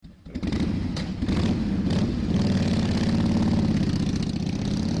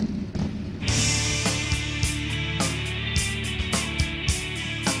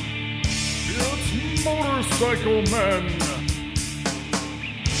Motorcycle Men.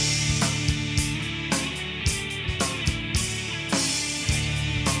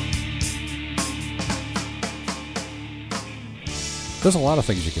 There's a lot of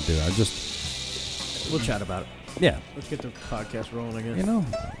things you can do. We'll chat about it. Yeah. Let's get the podcast rolling again. You know.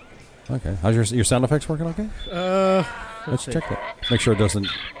 Okay. How's your sound effects working okay? Let's check it. Make sure it doesn't,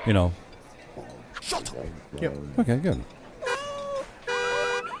 Yep. Okay, good.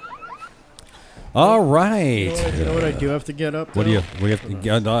 All right. You know what I do have to get up? What do you have to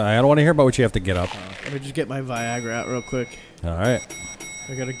get? I don't want to hear about what you have to get up. Let me just get my Viagra out real quick. All right.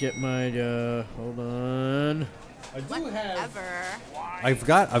 I gotta get my, hold on. I've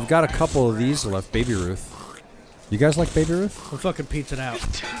got a couple of these left. Baby Ruth. You guys like Baby Ruth? I'm fucking pizzaed out.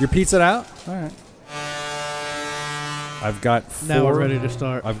 Your pizza out? All right. I've got 4. Now we're ready to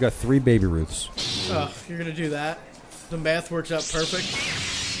start. I've got 3 Baby Ruths. Oh, you're gonna do that? The math works out perfect.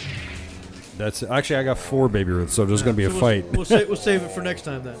 That's actually I got 4 Baby Ruths, so there's going to be a fight. We'll save it for next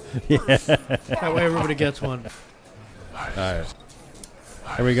time then. Yeah. That way everybody gets one. All right.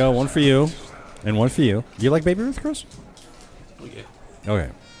 Here we go. One for you, and one for you. Do you like Baby Ruth, Chris? Yeah. Okay.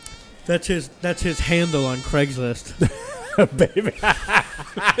 That's his handle on Craigslist. Baby.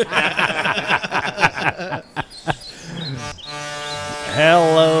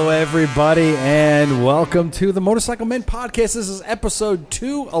 Hello, everybody, and welcome to the Motorcycle Men Podcast. This is episode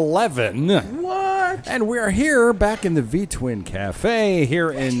 211. What? And we're here back in the V-Twin Cafe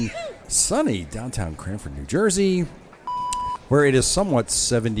here in sunny downtown Cranford, New Jersey, where it is somewhat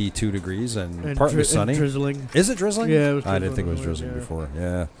 72 degrees and partly sunny. And drizzling. Is it drizzling? Yeah, it was I didn't think it was drizzling, drizzling yeah.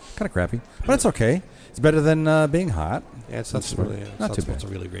 before. Yeah, kind of crappy, but it's okay. It's better than being hot. Yeah, it's That's not really, not too bad. It's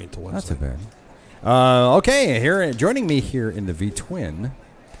really great to watch. Not too bad. Okay, here joining me here in the V-Twin,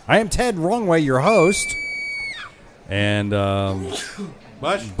 I am Ted Wrongway, your host, and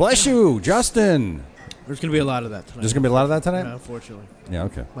bless you, Justin. There's gonna be a lot of that tonight. There's gonna be a lot of that tonight. Yeah, unfortunately. Yeah,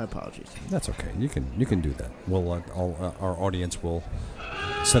 okay, My apologies. that's okay. You can do that. We'll our audience will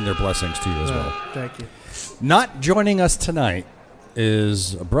send their blessings to you as well. Thank you. Not joining us tonight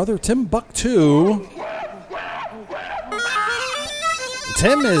is brother Tim Buck2.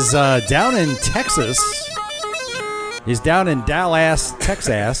 Tim is down in Texas. He's down in Dallas,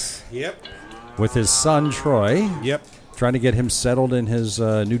 Texas, Yep. with his son Troy, Yep. trying to get him settled in his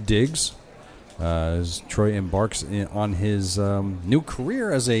new digs. As Troy embarks on his new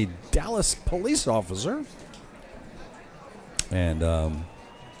career as a Dallas police officer. And,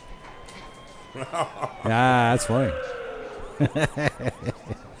 that's funny.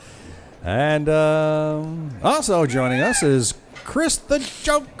 And also joining us is Chris the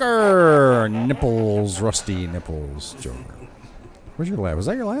Joker. Nipples, rusty nipples, Joker. Where's your laugh? Was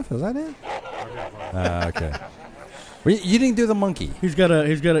that your laugh? Is that it? Okay. Well, you didn't do the monkey. He's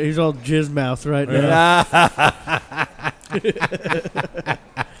all jizz mouth right now. I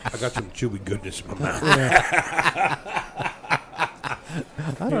got some chewy goodness in my mouth.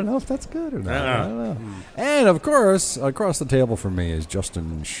 I don't know if that's good or not. I don't know. And of course, across the table from me is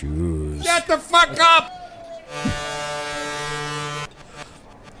Justin Shoes. Shut the fuck up!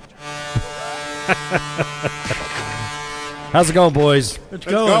 How's it going, boys? It's It's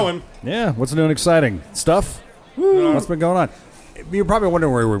going. Yeah, what's new and exciting stuff? What's been going on? You're probably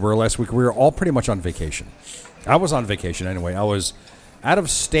wondering where we were last week. We were all pretty much on vacation. I was on vacation anyway. I was out of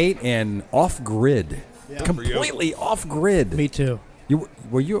state and off grid, completely off grid. Me too.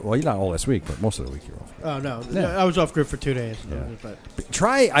 Well, you're not all last week, but most of the week you're off. Oh no, Yeah. I was off grid for 2 days. Yeah. But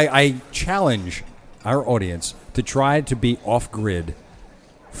I challenge our audience to try to be off grid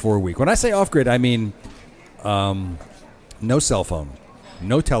for a week. When I say off grid, I mean no cell phone,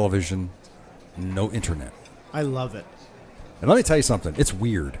 no television, no internet. I love it. And let me tell you something. It's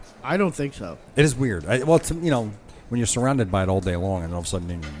weird. I don't think so. It is weird. It's, when you're surrounded by it all day long and all of a sudden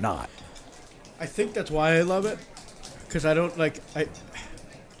you're not. I think that's why I love it, because I don't like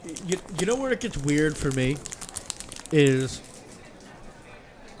you know where it gets weird for me is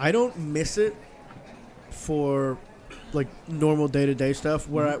I don't miss it for like normal day-to-day stuff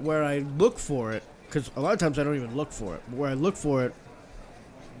where I look for it, because a lot of times I don't even look for it. But where I look for it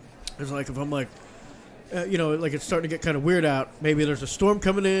is like if I'm like like it's starting to get kind of weird out, maybe there's a storm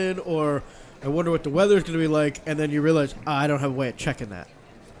coming in, or I wonder what the weather's going to be like, and then you realize I don't have a way of checking that.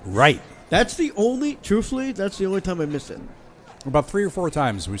 Right. Truthfully, that's the only time I miss it. About 3 or 4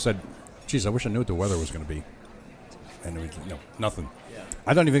 times we said, geez, I wish I knew what the weather was going to be. And nothing. Yeah.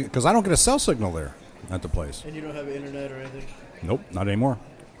 I don't even, because I don't get a cell signal there at the place. And you don't have internet or anything? Nope, not anymore.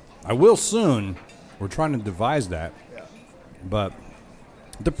 I will soon. We're trying to devise that. Yeah. But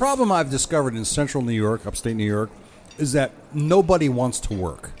the problem I've discovered in central New York, upstate New York, is that nobody wants to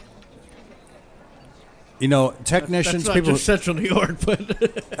work. You know, That's technicians, not people. just Central New York, but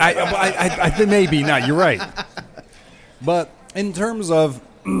I think maybe not. You're right. But in terms of,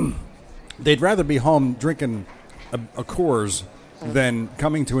 they'd rather be home drinking a Coors than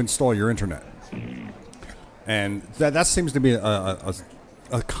coming to install your internet, and that seems to be a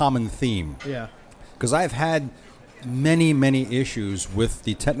common theme. yeah. Because I've had many issues with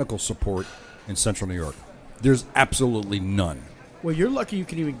the technical support in Central New York. There's absolutely none. Well, you're lucky you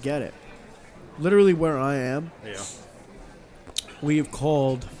can even get it. Literally where I am, we have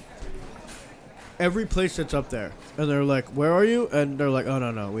called every place that's up there. And they're like, where are you? And they're like, oh,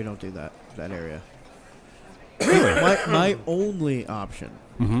 no, we don't do that area. my only option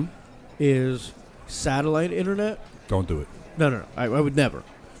is satellite internet. Don't do it. No. I would never.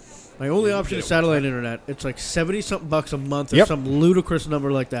 My only option is satellite internet. It's like $70-something bucks a month or Yep. some ludicrous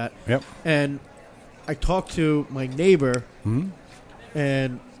number like that. Yep. And I talked to my neighbor,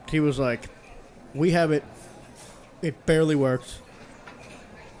 and he was like, we have it. It barely works.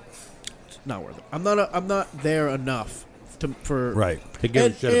 It's not worth it. I'm not there enough for Right. To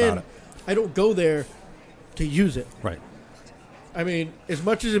give a shit about it. I don't go there to use it. Right. I mean, as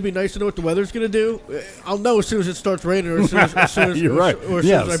much as it'd be nice to know what the weather's going to do, I'll know as soon as it starts raining or as soon as, You're right. or as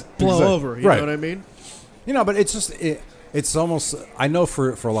Yes, soon as I blow exactly. over. You Right. know what I mean? You know, but it's just it's almost. I know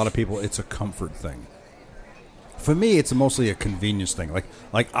for a lot of people, it's a comfort thing. For me, it's mostly a convenience thing.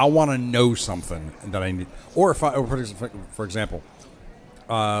 Like I want to know something that I need, or for example,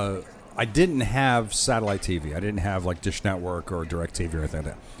 I didn't have satellite TV. I didn't have like Dish Network or DirecTV or anything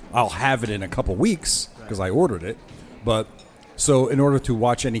like that. I'll have it in a couple weeks because I ordered it. But so in order to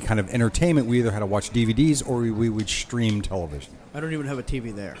watch any kind of entertainment, we either had to watch DVDs or we would stream television. I don't even have a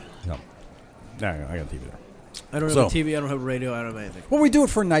TV there. No, I got a TV there. I don't have So- a TV. I don't have a radio. I don't have anything. Well, we do it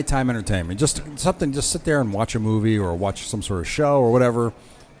for nighttime entertainment. Just something, just sit there and watch a movie or watch some sort of show or whatever.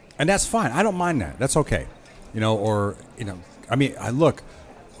 And that's fine. I don't mind that. That's okay. I mean,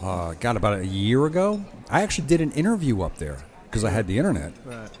 God, about a year ago, I actually did an interview up there because I had the internet.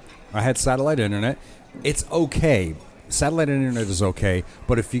 Right. I had satellite internet. It's okay. Satellite internet is okay.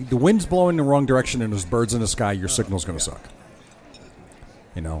 But if the wind's blowing the wrong direction and there's birds in the sky, your signal's going to suck.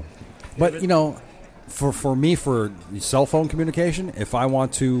 But, for me, for cell phone communication, if I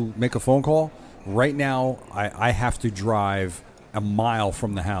want to make a phone call, right now I have to drive a mile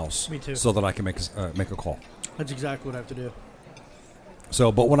from the house. Me too. So that I can make a call. That's exactly what I have to do. So,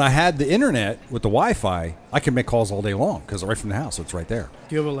 but when I had the internet with the Wi-Fi, I can make calls all day long because right from the house, it's right there.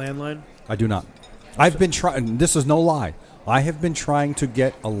 Do you have a landline? I do not. I've been trying. This is no lie. I have been trying to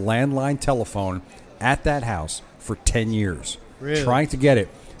get a landline telephone at that house for 10 years. Really? Trying to get it.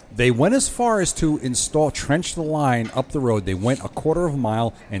 They went as far as to trench the line up the road. They went a quarter of a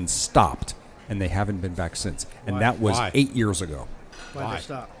mile and stopped, and they haven't been back since. And Why? that was Why? 8 years ago. Why'd Why? they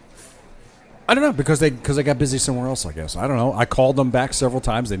stop? I don't know, because they got busy somewhere else, I guess. I don't know. I called them back several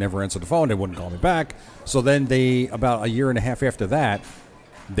times. They never answered the phone. They wouldn't call me back. So then about a year and a half after that,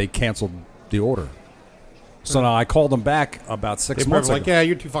 they canceled the order. So now I called them back about 6 They months were ago. like, yeah,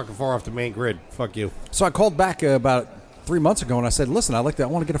 you're too fucking far off the main grid. Fuck you. So I called back about 3 months ago, and I said, listen, I want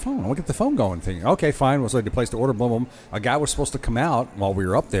to get a phone. I want to get the phone going. Thing. Okay, fine. So they placed the order, boom, boom. A guy was supposed to come out while we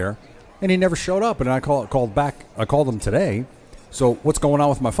were up there, and he never showed up. And I called back. I called them today. So what's going on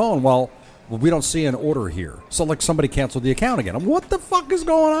with my phone? Well, we don't see an order here. So like somebody canceled the account again. What the fuck is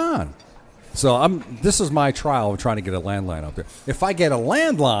going on? So this is my trial of trying to get a landline up there. If I get a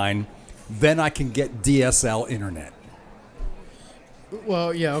landline, then I can get DSL internet.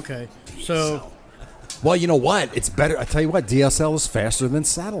 Well, yeah, okay. So, Well, you know what? It's better. I tell you what, DSL is faster than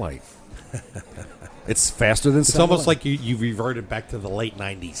satellite. It's faster than It's satellite. almost like you reverted back to the late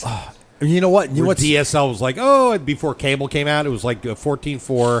 90s. You know what? You know Where what's DSL was like, before cable came out, it was like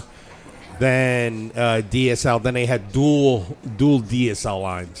 14.4. Then DSL. Then they had dual DSL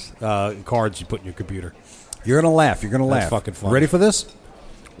lines, cards you put in your computer. You're gonna laugh. You're gonna That's laugh. fucking funny. Ready for this?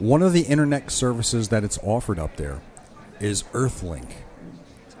 One of the internet services that it's offered up there is Earthlink.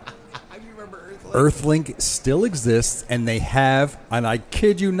 Earthlink still exists, and they have, and I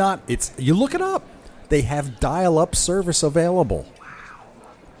kid you not, you look it up. They have dial-up service available.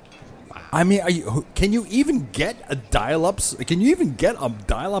 I mean, can you even get a dial-up? Can you even get a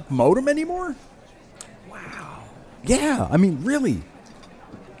dial-up modem anymore? Wow. Yeah, I mean, really.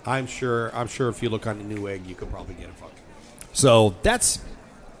 I'm sure if you look on the Newegg, you could probably get a fucking. So that's.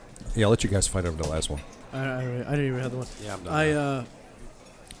 Yeah, I'll let you guys fight over the last one. I didn't even have the one. Yeah, I'm done.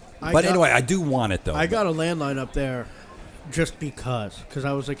 But anyway, I do want it though. I got a landline up there just because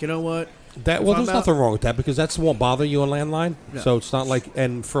I was like, you know what? That If well, I'm there's out- nothing wrong with that because that won't bother you on landline. Yeah. So it's not like,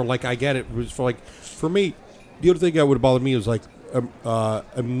 and for like, I get it. It was for me, the other thing that would bother me was like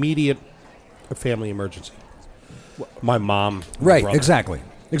immediate a family emergency. My mom, my Right. brother. Exactly.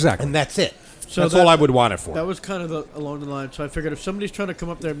 And that's it. So That's that- all I would want it for. That was kind of along the line. So I figured if somebody's trying to come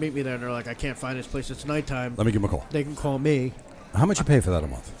up there and meet me there, and they're like, I can't find this place, it's nighttime, Let me give him a call. they can call me. How much you pay for that a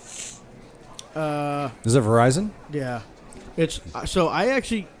month? Is it Verizon? Yeah. It's so I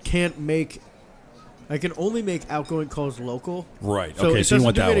actually can't make. I can only make outgoing calls local. Right. So okay. it So you doesn't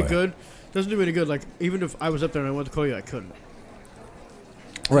went do that me any way. good. Doesn't do me any good. Like even if I was up there and I wanted to call you, I couldn't.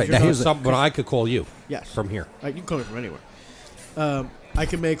 Right. Now you're here's the, But I could call you Yes. from here. You can call me from anywhere. I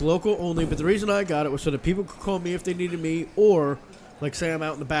can make local only, but the reason I got it was so that people could call me if they needed me, or like say I'm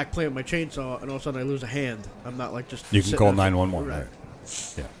out in the back playing with my chainsaw, and all of a sudden I lose a hand. I'm not like just. you can sitting call there. 911. Right. Right.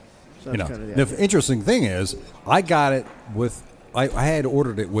 Yeah. So You that's know, kind of the interesting thing is, I got it with. I had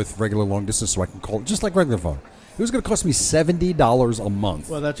ordered it with regular long distance, so I can call it just like regular phone. It was going to cost me $70 a month.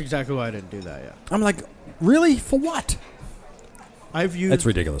 Well, that's exactly why I didn't do that yet. I'm like, really? For what? I've used. That's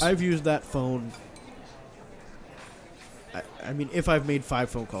ridiculous. I've used that phone. I mean, if I've made 5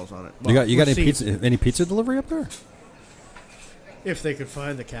 phone calls on it. You got Well, any receipts, pizza delivery up there? If they could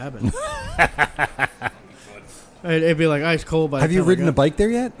find the cabin. It'd be like ice cold by the Have you time I ridden got- a bike there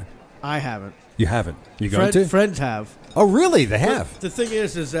yet? I haven't. You haven't. You going to? Friends have. Oh, really? They But have. the thing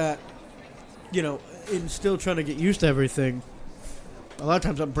is that, in still trying to get used to everything, a lot of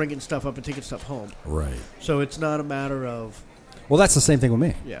times I'm bringing stuff up and taking stuff home. Right. So it's not a matter of, Well, that's the same thing with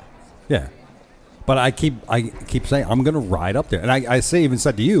me. yeah. Yeah. But I keep saying I'm going to ride up there, and I even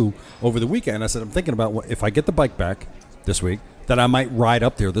said to you over the weekend. I said I'm thinking about if I get the bike back this week, that I might ride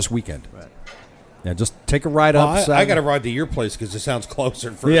up there this weekend. Right. Yeah, just take a ride Well, up. I Saturday. got to ride to your place because it sounds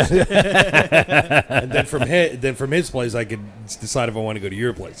closer first. Yeah, And then from his place, I could decide if I want to go to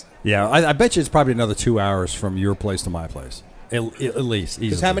your place. yeah. I bet you it's probably another 2 hours from your place to my place, at least.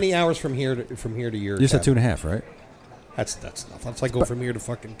 Because Easily. how many hours from here to your? You said cabin? 2.5, right? That's nothing. That's like going from here to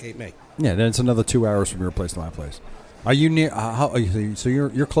fucking Cape May. Yeah, then it's another 2 hours from your place to my place. Are you near? How? Are you, so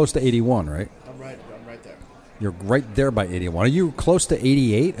you're close to 81, right? I'm right there. You're right there by 81. Are you close to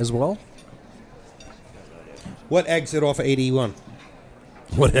 88 as well? What exit off of 81?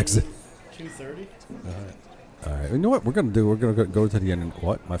 What exit? 2:30. All right. You know what we're gonna do? We're gonna go to the internet.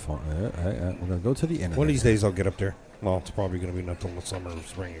 What? My phone. We're gonna go to the internet. One of these days I'll get up there. Well, it's probably going to be until the summer or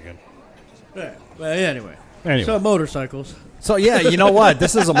spring again. Yeah. Well, yeah, anyway. Anyway. So motorcycles. So yeah, you know what?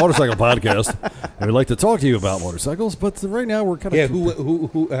 This is a motorcycle podcast, and we'd like to talk to you about motorcycles. But right now we're kind of Yeah,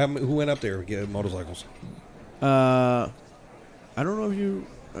 who went up there to get motorcycles? I don't know if you.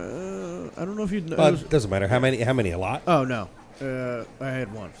 I don't know if you. Know. It doesn't matter. How many? A lot? Oh no. I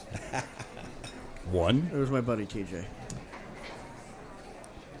had one. one. It was my buddy TJ.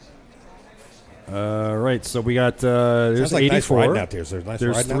 Right. So we got there's Sounds like 84. nice riding out there. So there's nice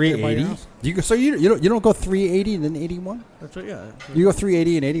There's riding out there by your 380. house? You don't go 380 and then 81. That's right. Yeah. You go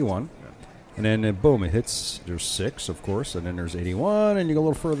 380 and 81, and then boom, it hits. There's 6, of course, and then there's 81, and you go a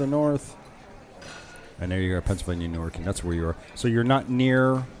little further north, and there you are, Pennsylvania, Newark, and that's where you are. So you're not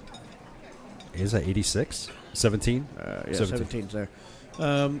near. Is that 86? 17? Yeah, 17's there.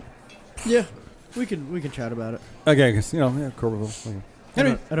 Yeah, we can chat about it. Okay, because Corbeville. Okay.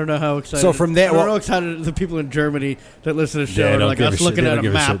 Anyway, I don't know how excited. So from there- I don't know well- how excited the people in Germany that listen to the show they are don't like give us a shit. looking They at don't a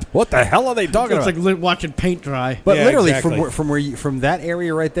give map. shit. What the hell are they talking It's about? like watching paint dry. But Yeah, literally, exactly. from that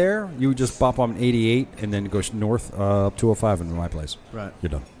area right there, you just bop on 88 and then go north up 205 into my place. Right. You're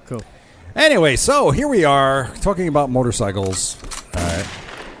done. Cool. Anyway, so here we are talking about motorcycles. All right.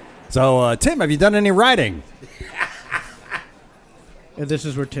 So, Tim, have you done any riding? And this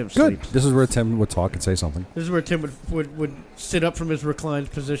is where Tim Good. sleeps. This is where Tim would talk and say something. This is where Tim would sit up from his reclined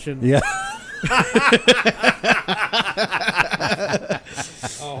position. Yeah.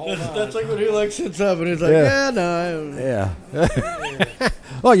 That's like when he like sits up and he's like, Yeah. yeah, no. Yeah.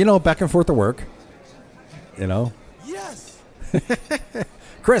 Well, back and forth to work. Yes.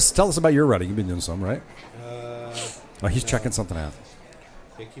 Chris, tell us about your riding. You've been doing some, right? He's checking something out.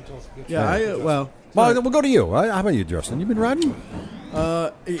 Yeah, well, Well, we'll go to you. How about you, Justin? You been riding?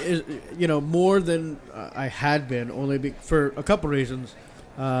 more than I had been, only for a couple reasons.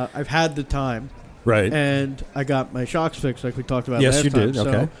 I've had the time, Right. and I got my shocks fixed, like we talked about. Yes, last you time. did.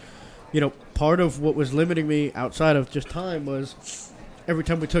 Okay. So, part of what was limiting me outside of just time was every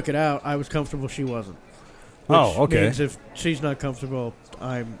time we took it out, I was comfortable, she wasn't. Which Oh, okay. means if she's not comfortable,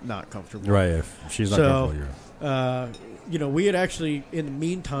 I'm not comfortable. Right. If she's not So, comfortable, you're. We had actually, in the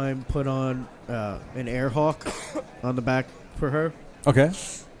meantime, put on an Air Hawk on the back for her, Okay.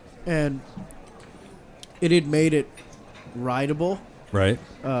 and it had made it rideable. Right.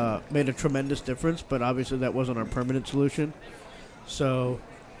 Made a tremendous difference, but obviously that wasn't our permanent solution. So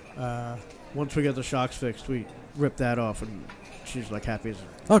once we got the shocks fixed, we ripped that off and she's like happy as.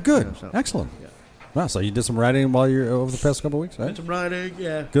 Oh, good. You know, so, Excellent. Yeah. Wow, so you did some riding while you're over the past couple of weeks, Did right? some riding,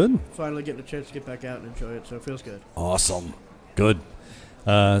 yeah. Good. Finally getting a chance to get back out and enjoy it, so it feels good. Awesome. Good.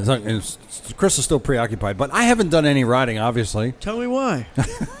 Chris is still preoccupied, but I haven't done any riding, obviously. Tell me why.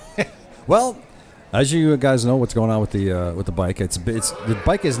 Well, as you guys know, what's going on with the bike? It's the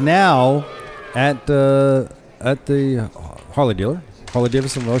bike is now at the Harley dealer. Harley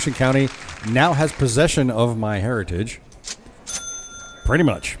Davidson of Ocean County now has possession of my Heritage. Pretty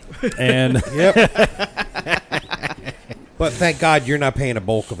much. And But thank God you're not paying a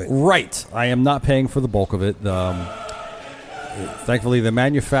bulk of it. right, I am not paying for the bulk of it. Thankfully, the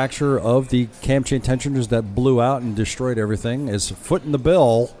manufacturer of the cam chain tensioners that blew out and destroyed everything is footing the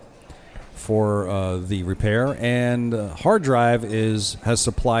bill for the repair, and Hard Drive has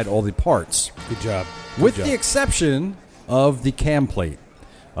supplied all the parts, Good job. with the exception of the cam plate.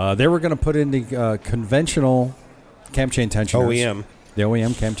 They were going to put in the conventional cam chain tensioners. OEM. The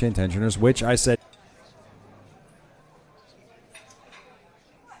OEM cam chain tensioners, which I said,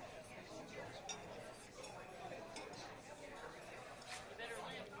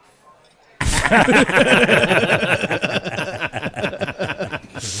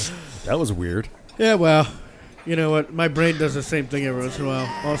 that was weird. Yeah, well, you know what? My brain does the same thing every once in a while.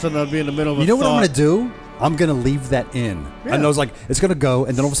 All of a sudden, I'll be in the middle of a You know what I'm thought. going to do? I'm going to leave that in. Yeah. And I was like, it's going to go,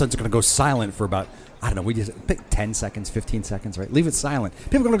 and then all of a sudden it's going to go silent for about, I don't know, we just pick 10 seconds, 15 seconds, right? Leave it silent.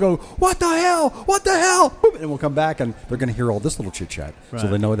 People are going to go, what the hell? What the hell? Boop, and we'll come back, and they're going to hear all this little chit-chat. So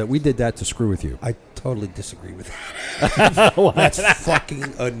Right. they know that we did that to screw with you. I totally disagree with that. That's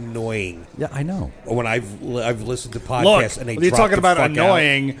fucking annoying. Yeah, I know. When I've listened to podcasts and they you're drop talking the about fuck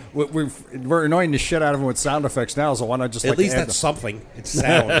annoying. We're annoying the shit out of them with sound effects now, so why not just Out. At least add that's something. It's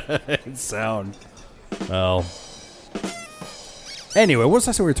sound. the sound? Well. Anyway, what was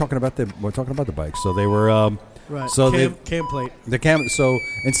I saying? We were talking about the bike. So they were Right. So cam plate. the cam. So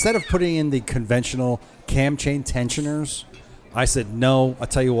instead of putting in the conventional cam chain tensioners, I said no. I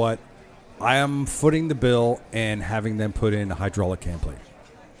tell you what, I am footing the bill and having them put in a hydraulic cam plate.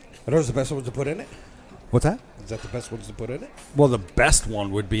 Are those the best ones to put in it? What's that? Is that the best ones to put in it? Well, the best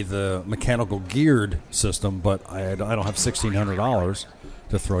one would be the mechanical geared system, but I don't have $1,600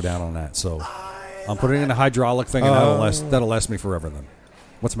 to throw down on that. So I'm putting in a hydraulic thing, and that'll last me forever. Then,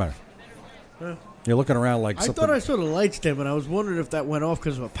 what's the matter? You're looking around like I something. thought I saw the lights dim, and I was wondering if that went off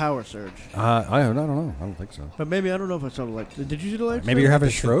because of a power surge. I don't know. I don't think so. But maybe I don't know if I saw the lights. Did you see the lights? Maybe you're having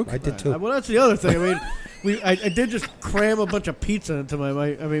a stroke. I did too. Well, that's the other thing. I mean, I did just cram a bunch of pizza into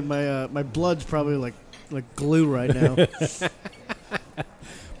my blood's probably like glue right now.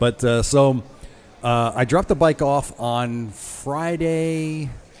 But I dropped the bike off on Friday,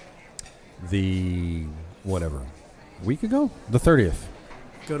 the week ago, the 30th.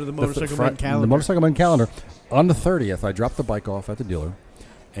 Go to the The motorcycle man calendar. The motorcycle man calendar. On the 30th, I dropped the bike off at the dealer,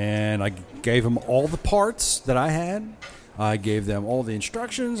 and I gave them all the parts that I had. I gave them all the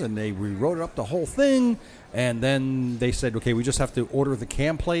instructions, and they rewrote up the whole thing. And then they said, okay, we just have to order the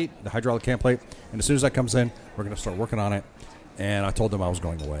cam plate, the hydraulic cam plate. And as soon as that comes in, we're going to start working on it. And I told them I was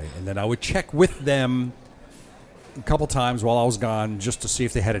going away. And then I would check with them a couple times while I was gone just to see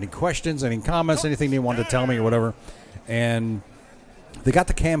if they had any questions, any comments, anything they wanted to tell me or whatever. And they got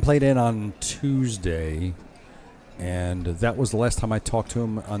the cam plate in on Tuesday, and that was the last time I talked to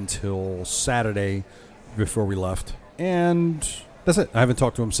them until Saturday before we left. And that's it. I haven't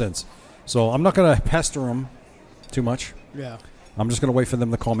talked to them since. So I'm not going to pester them too much. Yeah. I'm just going to wait for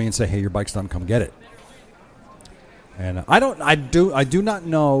them to call me and say, hey, your bike's done. Come get it. And I do not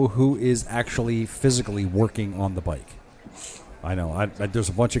know who is actually physically working on the bike. I know. There's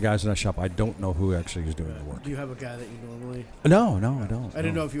a bunch of guys in that shop. I don't know who actually is doing the work. Do you have a guy that you normally? No, I don't. I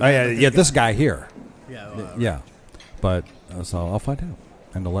didn't know if you. Oh, had yeah, a this guy here. Yeah. Yeah, but so I'll find out,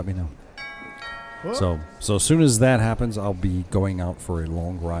 and they'll let me know. Well, So as soon as that happens, I'll be going out for a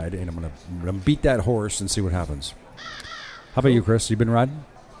long ride, and I'm gonna beat that horse and see what happens. How about you, Chris? You been riding?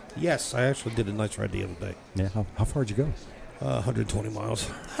 Yes, I actually did a nice ride the other day. Yeah. How far did you go? 120 miles.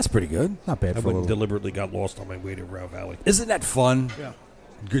 That's pretty good. Not bad I for a went and little. deliberately got lost on my way to Row Valley. Isn't that fun? yeah.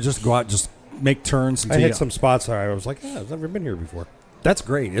 You just go out, just make turns. I Until hit some spots where I was like, I've never been here before. That's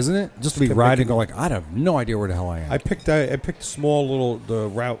great, isn't it? Just to be Kept riding and making- go like, I have no idea where the hell I am. I picked a small little the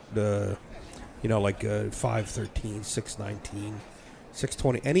route, like 513, 619,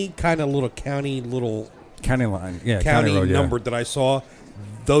 620, any kind of little county county line, yeah, county road, yeah. number that I saw.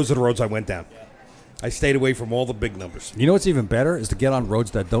 Those are the roads I went down. I stayed away from all the big numbers. You know what's even better is to get on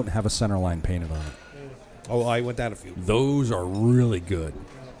roads that don't have a center line painted on it. Oh, I went down a few. Those are really good.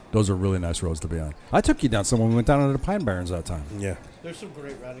 Those are really nice roads to be on. I took you down some when we went down into the Pine Barrens that time. Yeah. There's some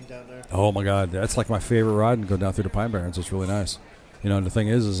great riding down there. Oh my God, that's like my favorite ride, and go down through the Pine Barrens. It's really nice. You know, and the thing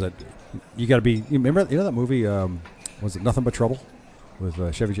is that you got to be. You remember that movie? Was it Nothing But Trouble with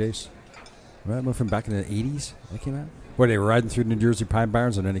Chevy Chase? Remember that movie from back in the '80s that came out, where they were riding through New Jersey Pine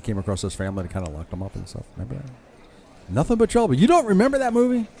Barrens, and then they came across this family that kind of locked them up and stuff. Remember that? Nothing But Trouble. You don't remember that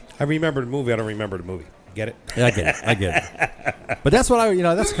movie? I remember the movie. I don't remember the movie. Get it? Yeah, I get it. But that's what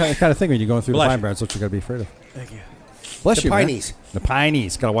that's the kind of thing when you're going through Bless the Pine you. Barrens. That's what you got to be afraid of. Thank you. Bless The you, man. Pineys. The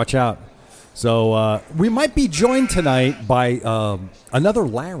Pineys. Got to watch out. So we might be joined tonight by another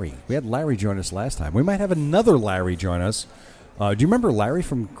Larry. We had Larry join us last time. We might have another Larry join us. Do you remember Larry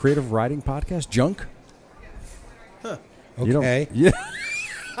from Creative Riding Podcast? Junk? Huh. You don't- Okay. Yeah.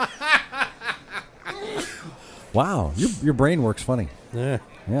 Wow. Your brain works funny. Yeah.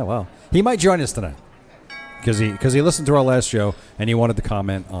 Yeah, wow. He might join us tonight because he listened to our last show and he wanted to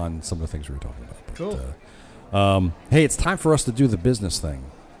comment on some of the things we were talking about. But, Cool. hey, it's time for us to do the business thing.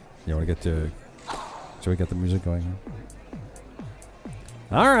 You want to get to? Should we get the music going here?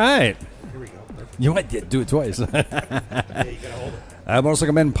 All right. Here we go. You might do it twice. Yeah, you gotta hold it.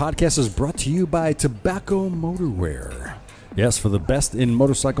 Motorcycle Men Podcast is brought to you by Tobacco Motorwear. Yes, for the best in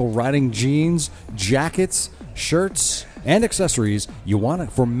motorcycle riding jeans, jackets, shirts, and accessories, you want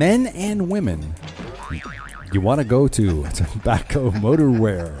it for men and women. You want to go to Tobacco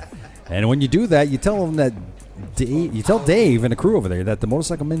Motorwear, and when you do that, you tell them that you tell Dave and the crew over there that the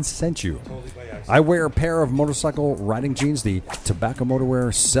Motorcycle Men sent you. I wear a pair of motorcycle riding jeans, the Tobacco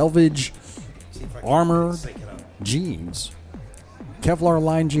Motorwear Selvage Armor jeans, Kevlar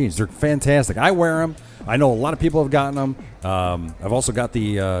line jeans. They're fantastic. I wear them. I know a lot of people have gotten them. I've also got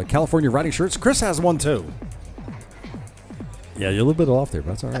the California riding shirts. Chris has one too. Yeah, you're a little bit off there, but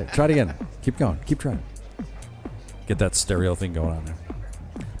that's all right. Try it again. Keep going. Keep trying. Get that stereo thing going on there.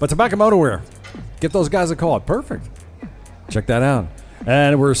 But Tobacco Motorwear, get those guys a call. Perfect. Check that out.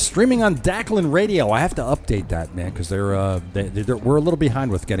 And we're streaming on Daclin Radio. I have to update that, man, because we're a little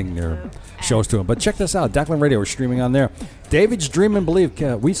behind with getting their shows to them. But check this out, Daclin Radio. We're streaming on there. David's Dream and Believe.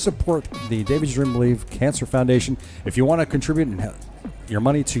 We support the David's Dream and Believe Cancer Foundation. If you want to contribute your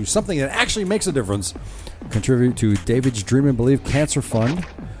money to something that actually makes a difference, contribute to David's Dream and Believe Cancer Fund.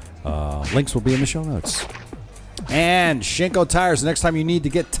 Links will be in the show notes. And Shinko Tires. The next time you need to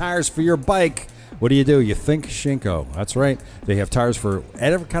get tires for your bike, what do? You think Shinko. That's right. They have tires for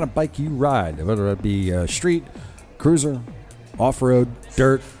every kind of bike you ride, whether it be street, cruiser, off-road,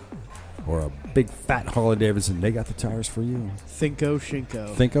 dirt, or a big fat Harley Davidson. They got the tires for you. Thinko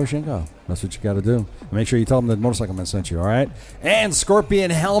Shinko. Thinko Shinko. That's what you got to do. And make sure you tell them that Motorcycle Man sent you, all right? And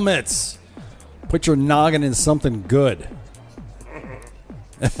Scorpion Helmets. Put your noggin in something good.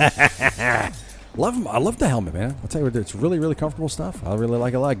 Love them. I love the helmet, man. I'll tell you what, it's really, really comfortable stuff. I really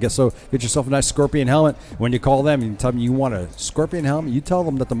like it a lot. So get yourself a nice Scorpion helmet. When you call them and you tell them you want a Scorpion helmet, you tell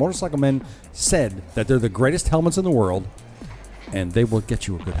them that the Motorcycle Men said that they're the greatest helmets in the world, and they will get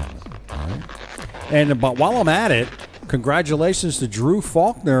you a good helmet. All right? And but while I'm at it, congratulations to Drew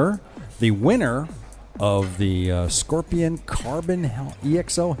Faulkner, the winner of the Scorpion Carbon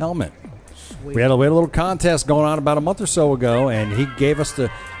EXO helmet. Sweet. We had a little contest going on about a month or so ago, and he gave us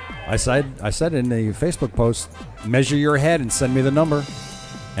the. I said in the Facebook post, measure your head and send me the number,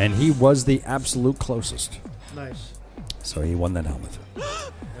 and he was the absolute closest. Nice. So he won that helmet.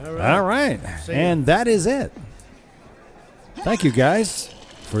 All right. All right, See ya. and that is it. Thank you guys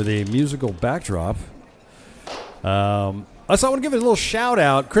for the musical backdrop. So I want to give it a little shout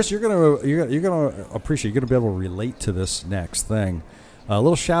out, Chris. You're gonna appreciate. You're gonna be able to relate to this next thing. A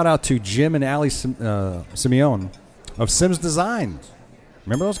little shout out to Jim and Ali Simeone of Sims Design.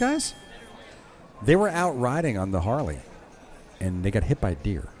 Remember those guys? They were out riding on the Harley, and they got hit by a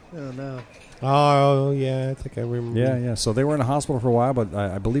deer. Oh, no. Oh, yeah, I think I remember. Yeah. So they were in the hospital for a while, but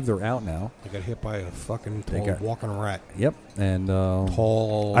I believe they're out now. They got hit by a fucking They tall got- walking rat. Yep. And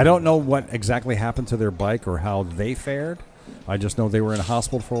Tall. I don't know what exactly happened to their bike or how they fared. I just know they were in a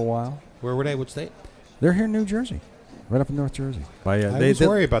hospital for a while. Where were they? What state? They're here in New Jersey, right up in North Jersey. I always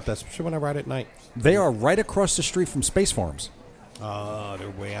worry about that, especially when I ride at night. They are right across the street from Space Farms. They're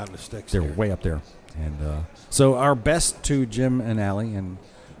way out in the sticks. They're there. way up there. And so our best to Jim and Allie, and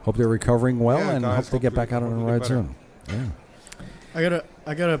hope they're recovering well, Yeah, and guys, hope they hope get you- back out on hope the you ride get soon. Yeah.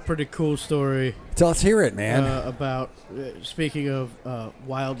 I got a pretty cool story So let's hear it, man. about speaking of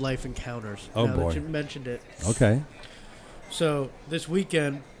wildlife encounters. Oh, now boy. that you mentioned it. Okay. So this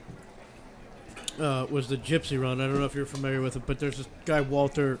weekend was the Gypsy Run. I don't know if you're familiar with it, but there's this guy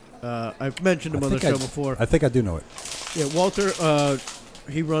Walter. I've mentioned him on the show before. I think I do know it. Yeah, Walter.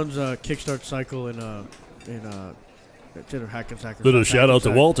 He runs a Kickstart Cycle in It's either Hackensack or Little shout out to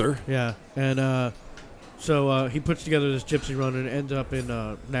Hackensack. Walter. Yeah, and so he puts together this gypsy run and ends up in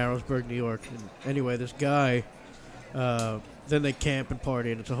Narrowsburg, New York. And anyway, this guy, then they camp and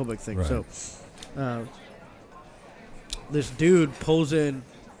party, and it's a whole big thing. Right. So this dude pulls in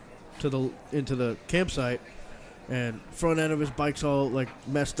into the campsite, and front end of his bike's all like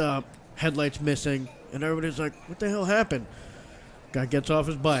messed up, headlights missing, and everybody's like, "What the hell happened?" Guy gets off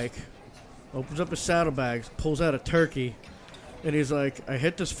his bike, opens up his saddlebags, pulls out a turkey, and he's like, "I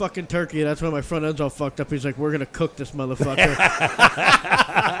hit this fucking turkey. That's why my front end's all fucked up." He's like, "We're gonna cook this motherfucker."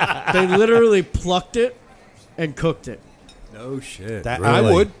 They literally plucked it and cooked it. No shit. That Really? I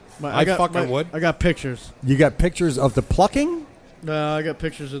would. I got fucking would. I got pictures. You got pictures of the plucking No, I got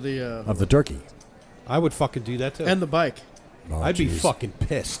pictures of the of the turkey. I would fucking do that too. and the bike. Oh, I'd be jeez. fucking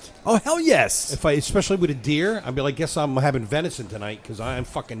pissed. Oh hell yes. If I, especially with a deer, I'd be like, guess I'm having venison tonight because I am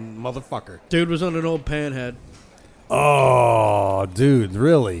fucking motherfucker. Dude was on an old panhead. Oh, dude,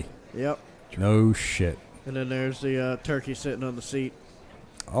 really? Yep. No shit. And then there's the turkey sitting on the seat.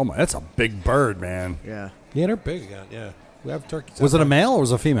 Oh my, that's a big bird, man. Yeah. Yeah, they're big. Yeah, we have turkeys. Was it a male or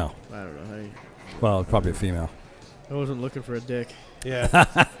was it a female? I don't know. Well, probably a female. I wasn't looking for a dick.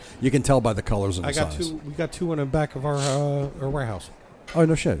 Yeah, You can tell by the colors and the I got size. two. We got two in the back of our warehouse. Oh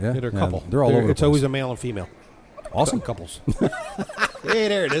no shit, yeah. Yeah, they're a couple. They're all over the It's place. always a male and female. Awesome. Couples. Hey,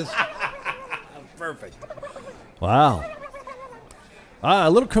 there it is. Wow.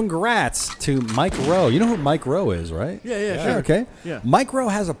 A little congrats to Mike Rowe. You know who Mike Rowe is, right? Yeah, sure. Okay. Yeah. Mike Rowe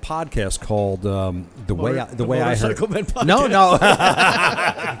has a podcast called The Way I Heard Motorcycle Men Podcast.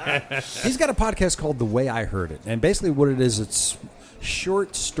 No. He's got a podcast called The Way I Heard It. And basically what it is, it's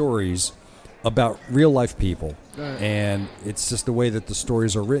short stories about real life people. Right. And it's just the way that the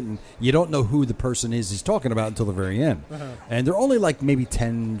stories are written. You don't know who the person is he's talking about until the very end. And they're only like maybe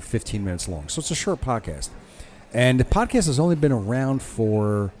 10, 15 minutes long. So it's a short podcast. And the podcast has only been around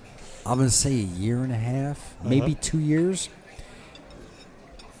for, I'm going to say, a year and a half, maybe 2 years.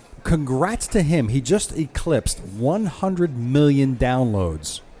 Congrats to him. He just eclipsed 100 million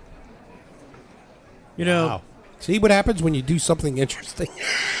downloads. You know, Wow. See what happens when you do something interesting.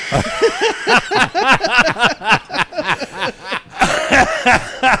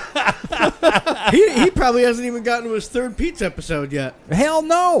 he probably hasn't even gotten to his third pizza episode yet. Hell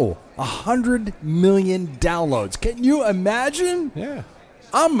no. 100 million downloads. Can you imagine? Yeah.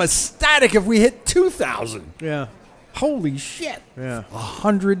 I'm ecstatic if we hit 2,000. Yeah. Holy shit. Yeah.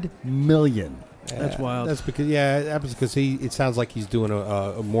 100 million. That's wild. That's because it happens because it sounds like he's doing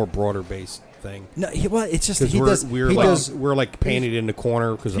a more broader based thing. No, well, it's just Because he we're does. we're like painted in the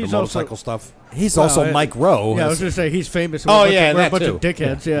corner because of the he's also- motorcycle stuff. He's Well, also Mike Rowe. Yeah, I was going to say he's famous. We're a bunch of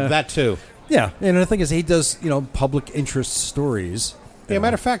dickheads. Yeah. That too. Yeah, and the thing is, he does public interest stories. Yeah,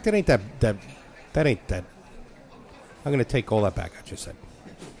 matter of fact, that ain't that ain't that. I'm going to take all that back. I just said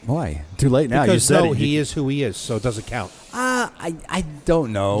Why? Too late now. because you said no, it. he is who he is, so it doesn't count. I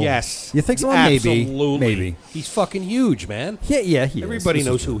don't know. Yes, You think so? Well, maybe. Absolutely. Maybe. He's fucking huge, man. Yeah, he is. Everybody This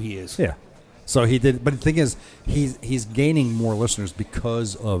is knows true. who he is. Yeah. So he did, but the thing is, he's gaining more listeners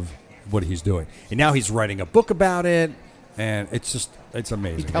because of what he's doing, and now he's writing a book about it, and it's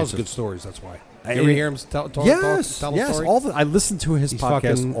amazing. He tells It's good just- stories. That's why. I- You ever hear him tell Yes, a yes. story? I listen to his He's podcast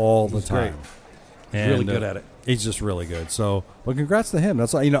fucking- all the he's time. great. He's really good at it. He's just really good. So, well, congrats to him.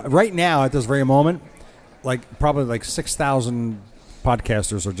 That's right now at this very moment, probably 6,000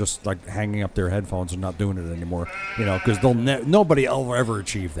 podcasters are just like hanging up their headphones and not doing it anymore. Because nobody will ever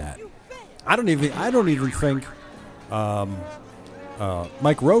achieve that. I don't even think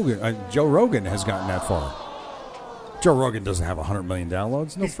Mike Rogan, Joe Rogan has gotten that far. Joe Rogan doesn't have 100 million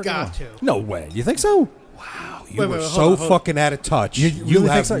downloads. No, He's freaking got way. to. No way. You think so? You Wait, were hold so on, hold on. fucking out of touch. You really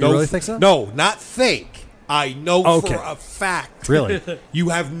have think so? You no really think so? No, not think. I know Okay. for a fact. Really? You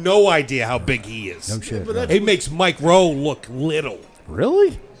have no idea how big he is. No shit. but really. that's- It makes Mike Rowe look little.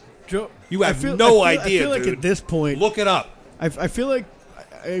 Really? Joe, You have I feel no I idea, feel like dude. at this point, Look it up. I feel like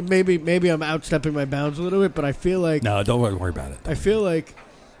maybe I'm outstepping my bounds a little bit, but I feel like No, don't worry about it. I feel like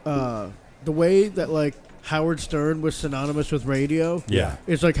the way that Howard Stern was synonymous with radio, Yeah.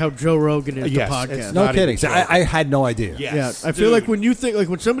 is like how Joe Rogan is Yes, the it's podcast. No Not kidding. even So joking. I had no idea. Yes, Yeah, I feel dude. like when you think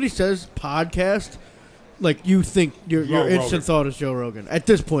when somebody says podcast, you think your Joe instant Rogan. thought is Joe Rogan. At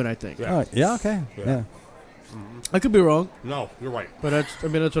this point, I think All right. Yeah. Okay. Yeah. I could be wrong, No, you're right. but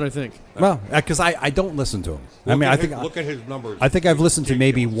that's what I think. Well, because I don't listen to him. Look at his numbers. I think I've listened to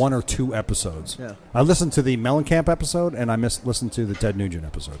maybe one or two episodes. Yeah. I listened to the Mellencamp episode, and I listened to the Ted Nugent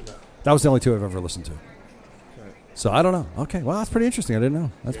episode. That was the only two I've ever listened to. So I don't know. Okay. Well, that's pretty interesting. I didn't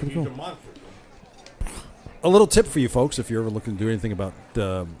know. That's pretty cool. A little tip for you folks if you're ever looking to do anything about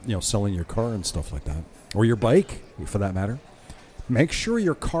selling your car and stuff like that. or your bike, for that matter, make sure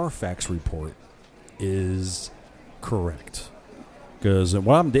your Carfax report is correct. Because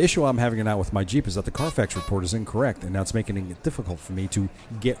the issue I'm having now with my Jeep is that the Carfax report is incorrect, and that's making it difficult for me to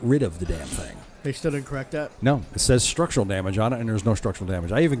get rid of the damn thing. They still didn't correct that? No, it says structural damage on it, and there's no structural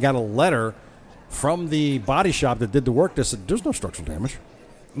damage. I even got a letter from the body shop that did the work that said there's no structural damage.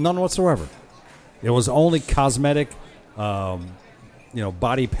 None whatsoever. It was only cosmetic,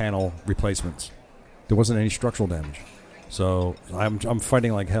 body panel replacements. There wasn't any structural damage. So I'm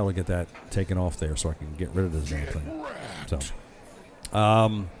fighting like hell to get that taken off there so I can get rid of this damn thing. So,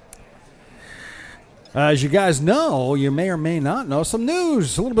 as you guys know, you may or may not know, some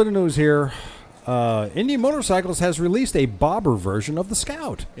news, a little bit of news here. Indian Motorcycles has released a bobber version of the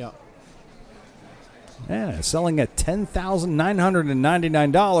Scout. Yeah. Yeah, selling at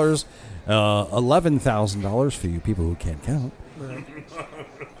 $10,999, $11,000 for you people who can't count. Right.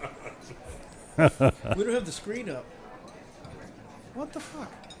 We don't have the screen up. What the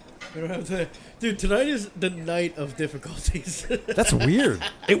fuck? We don't have the... Dude, tonight is the night of difficulties. That's weird.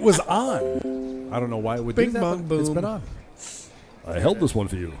 It was on. I don't know why it would Bing do that, bong but it's boom. been on. I held this one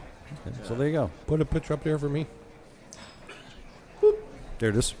for you. Okay, so there you go. Put a picture up there for me. There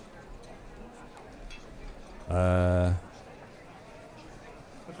it is. That's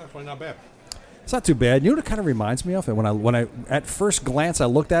actually not bad. It's not too bad. You know what it kind of reminds me of? And when I at first glance I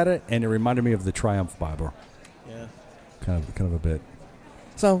looked at it and it reminded me of the Triumph bobber. Yeah. Kind of a bit.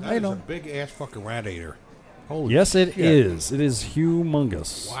 So That is a big ass fucking radiator. Holy yes, it shit. is. It is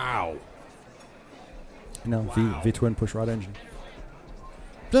humongous. Wow. V twin push rod engine.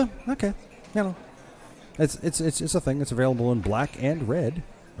 Yeah, okay. It's a thing. It's available in black and red,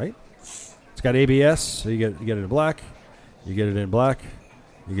 right? It's got ABS, so you get it in black, you get it in black,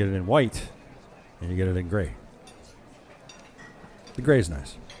 you get it in white, and you get it in gray. The gray is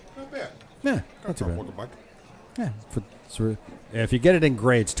nice. Not bad. Yeah, not too bad. Motorbike. Yeah, if you get it in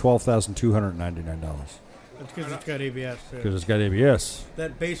gray, it's $12,299 That's because it's got ABS, too. because it's got ABS.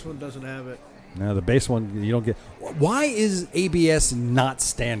 That base one doesn't have it. Now the base one you don't get. Why is ABS not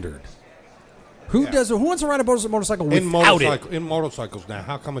standard? Who wants to ride a motorcycle without it? In motorcycles now,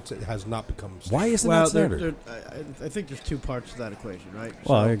 how come it has not become standard? Why is it not standard? I think there's two parts to that equation, right?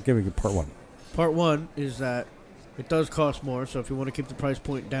 Well, So, give me part one. part one is that it does cost more, so if you want to keep the price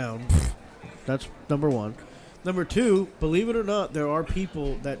point down, that's number one. Number two, believe it or not, there are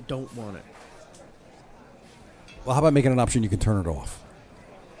people that don't want it. Well, how about making an option you can turn it off?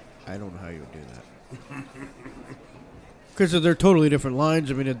 I don't know how you would do that. Because they're totally different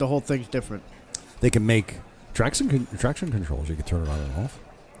lines. I mean, the whole thing's different. They can make traction controls. You can turn it on and off.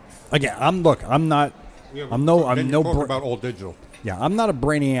 Again, I'm no about all digital. Yeah, I'm not a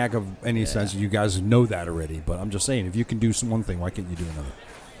brainiac of any sense. You guys know that already. But I'm just saying, if you can do one thing, why can't you do another?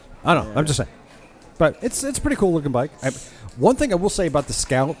 I don't know. I'm just saying. But it's a pretty cool looking bike. One thing I will say about the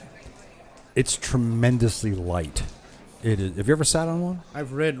Scout, it's tremendously light. It is. Have you ever sat on one?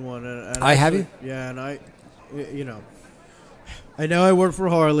 I've ridden one. And have you? Yeah, and I know I work for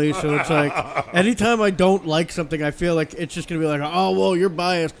Harley, so it's like anytime I don't like something, I feel like it's just going to be like, oh, well, you're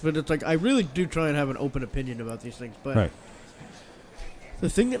biased. But it's like I really do try and have an open opinion about these things. But Right. the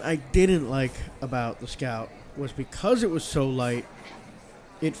thing that I didn't like about the Scout was because it was so light,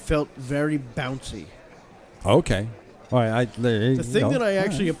 it felt very bouncy. Okay. All right. The thing that I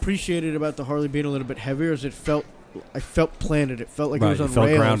actually appreciated about the Harley being a little bit heavier is I felt planted. It felt like it was on felt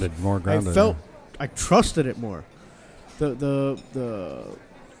rails. grounded, more grounded. I trusted it more. The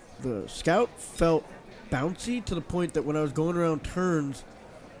Scout felt bouncy to the point that when I was going around turns,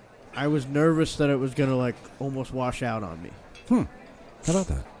 I was nervous that it was going to like almost wash out on me. How about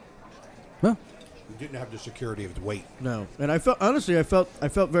that? Well, You didn't have the security of the weight. No, and I felt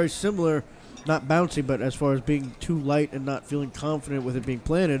very similar, not bouncy, but as far as being too light and not feeling confident with it being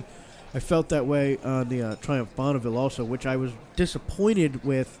planted, I felt that way on the Triumph Bonneville also, which I was disappointed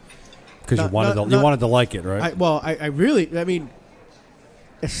with. because you wanted to like it, right? I really,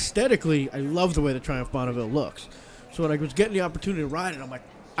 aesthetically, I love the way the Triumph Bonneville looks. So when I was getting the opportunity to ride it,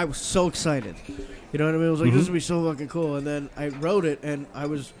 I was so excited. You know what I mean? I was like, this would be so fucking cool. And then I rode it, and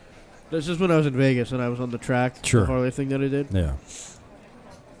this is when I was in Vegas, and I was on the track, Sure. the Harley thing that I did. Yeah.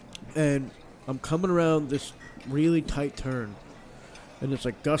 And I'm coming around this really tight turn, and it's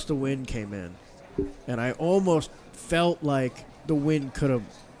like gust of wind came in, and I almost felt like the wind could have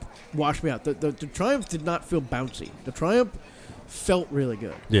washed me out. The Triumph did not feel bouncy. The Triumph felt really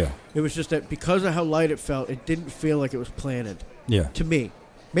good. Yeah. It was just that because of how light it felt, it didn't feel like it was planted Yeah. to me.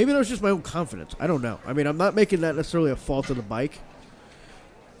 Maybe that was just my own confidence. I don't know. I mean, I'm not making that necessarily a fault of the bike.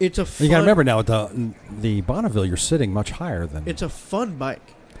 It's a fun, You got to remember now, with the Bonneville, you're sitting much higher than. It's a fun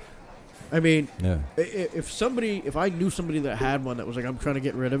bike. I mean, Yeah. if I knew somebody that had one that was like, I'm trying to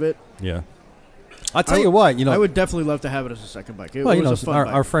get rid of it, Yeah. I'll tell you what, I would definitely love to have it as a second bike. It well, was a fun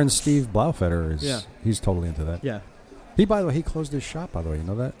bike. our friend Steve Blaufetter he's totally into that. Yeah. By the way, he closed his shop. By the way, you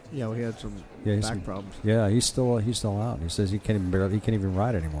know that? Yeah, we had some he's back problems. Yeah, he's still out. He says he can't even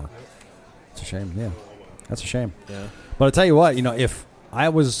ride anymore. It's a shame. Yeah, that's a shame. Yeah. But I tell you what, if I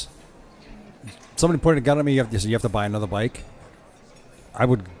was somebody pointed a gun at me, you have to buy another bike. I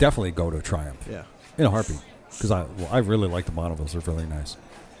would definitely go to a Triumph. Yeah. In a heartbeat, because I really like the Bonnevilles. They're really nice.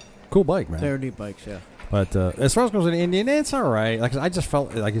 Cool bike, man. They're neat bikes, yeah. But as far as goes in Indian, it's all right. Like I just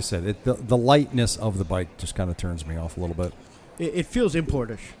felt, like you said, the lightness of the bike just kind of turns me off a little bit. It feels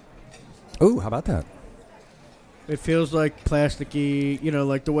importish. Ooh, how about that? It feels like plasticky,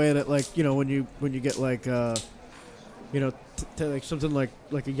 like the way that, like, when you get like, like something like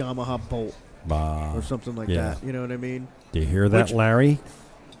a Yamaha Bolt or something like yeah. that. You know what I mean? Do you hear that, Larry?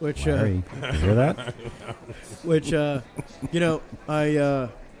 Larry, you hear that?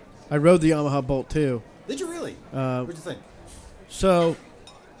 I rode the Yamaha Bolt too. Did you really? What'd you think? So,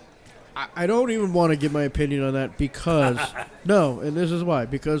 I don't even want to give my opinion on that because no, and this is why.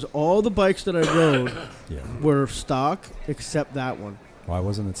 Because all the bikes that I rode were stock except that one. Why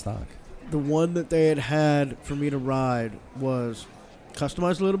wasn't it stock? The one that they had for me to ride was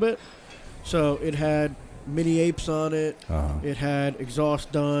customized a little bit. So it had mini apes on it. Uh-huh. It had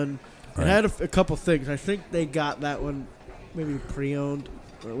exhaust done. Right. It had a couple things. I think they got that one maybe pre-owned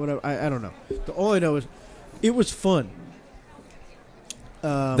or whatever. I don't know. All I know is it was fun.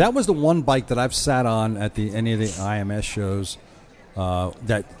 That was the one bike that I've sat on at any of the IMS shows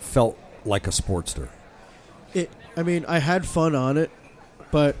that felt like a Sportster. I had fun on it,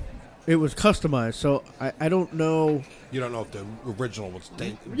 but it was customized, so I don't know. You don't know if the original was.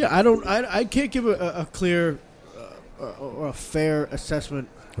 Yeah, I don't. I can't give a clear or a fair assessment,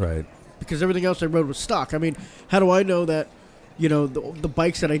 right? Because everything else I rode was stock. I mean, how do I know that? The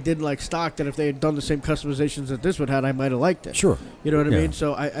bikes that I didn't like stock, that if they had done the same customizations that this would have, I might have liked it. Sure. You know what I mean?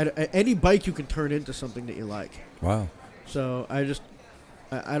 So I any bike you can turn into something that you like. Wow. So I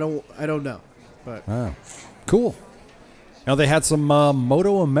don't know, but wow, cool. Now they had some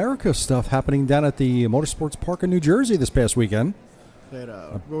Moto America stuff happening down at the Motorsports Park in New Jersey this past weekend. they had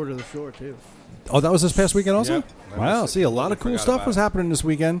Road to the Shore too. Oh, that was this past weekend also? Yep. Wow, see, a lot of cool stuff was happening this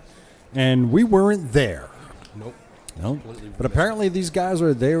weekend, and we weren't there. Nope. No, but apparently these guys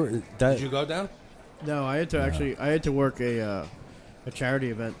were there. Did you go down? No, I had to work a charity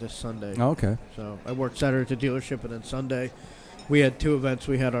event this Sunday. Oh, okay. So I worked Saturday at the dealership, and then Sunday we had two events.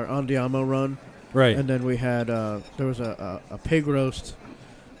 We had our Andiamo run, Right. and then we had there was a pig roast.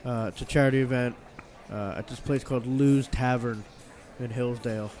 It's a charity event at this place called Lou's Tavern in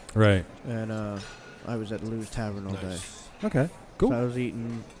Hillsdale, Right. and I was at Lou's Tavern all day. Okay. Cool. So I was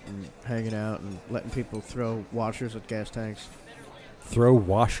eating and hanging out and letting people throw washers at gas tanks. Throw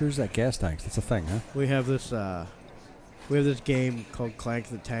washers at gas tanks. That's a thing, huh? We have this game called Clank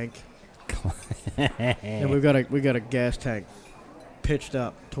the Tank, and we got a gas tank pitched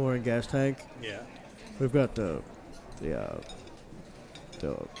up, touring gas tank. Yeah. We've got the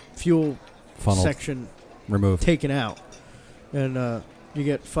fuel Funnel section removed. taken out, and you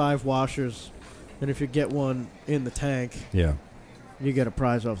get 5 washers, and if you get one in the tank, Yeah. you get a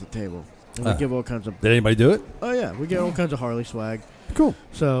prize off the table. And we give all kinds of. Did anybody do it? Oh yeah, we get all kinds of Harley swag. Cool.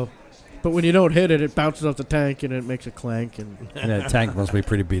 So, but when you don't hit it, it bounces off the tank and it makes a clank. And And that tank must be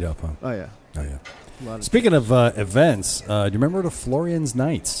pretty beat up, huh? oh yeah, Oh yeah. a lot of Speaking of events, do you remember the Florian's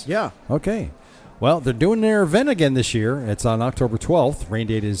Nights? yeah. Okay. Well, they're doing their event again this year. It's on October 12th. Rain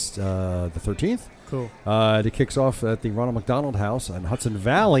date is the 13th. Cool. It kicks off at the Ronald McDonald House in Hudson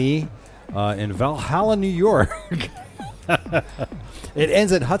Valley in Valhalla, New York. It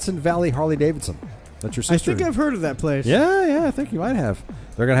ends at Hudson Valley Harley Davidson. That's your I sister. think I've heard of that place. Yeah, I think you might have.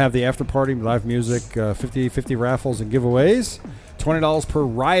 They're going to have the after party, live music, 50 raffles and giveaways, $20 per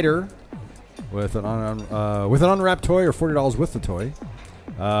rider with an unwrapped toy, or $40 with the toy.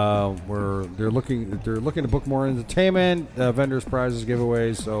 They're looking to book more entertainment, vendors, prizes,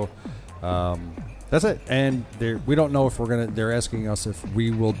 giveaways. So that's it. And we don't know if they're asking us if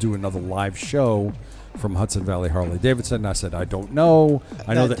we will do another live show from Hudson Valley Harley Davidson. I said I don't know.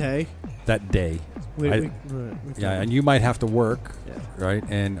 I know that day. That day. Yeah, and you might have to work, right?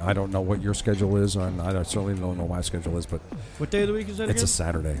 And I don't know what your schedule is, and I certainly don't know what my schedule is, but What day of the week is that it's again? a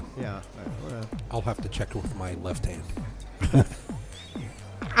Saturday. Yeah. I'll have to check with my left hand.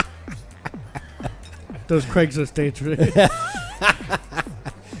 Those Craigslist dates.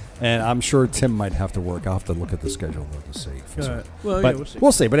 And I'm sure Tim might have to work. I'll have to look at the schedule to see. Well, But yeah, we'll see.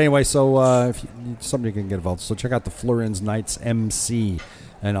 we'll see. But anyway, so if somebody can get involved, so check out the Florian's Nights MC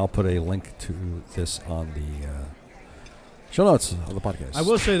And I'll put a link to this on the show notes of the podcast. I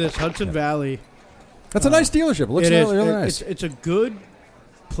will say this: Hudson Valley. That's a nice dealership. It looks really nice. It's a good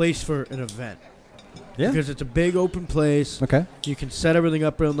place for an event. Yeah. Because it's a big open place. Okay. You can set everything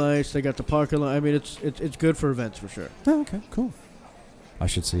up real nice. They got the parking lot. I mean, it's good for events for sure. Oh, okay, cool. I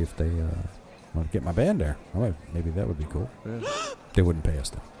should see if they want to get my band there. Oh, maybe that would be cool. Yeah. They wouldn't pay us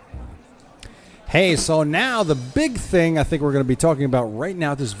though. Hey, so now the big thing I think we're going to be talking about right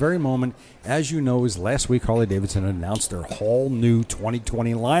now at this very moment, as you know, is last week Harley-Davidson announced their whole new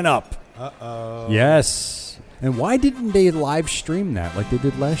 2020 lineup. Uh-oh. Yes. And why didn't they live stream that like they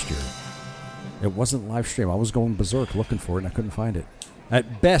did last year? It wasn't live stream. I was going berserk looking for it, and I couldn't find it.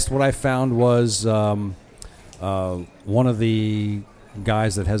 At best, what I found was one of the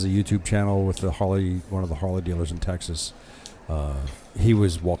guys that has a YouTube channel with one of the Harley dealers in Texas. He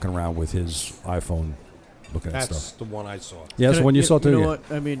was walking around with his iPhone looking at That's stuff. the one I saw. Yeah, that's the one you saw too. You know Yeah. what?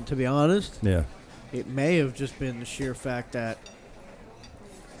 I mean, to be honest, Yeah. it may have just been the sheer fact that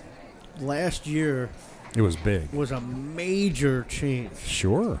last year It was big. was a major change.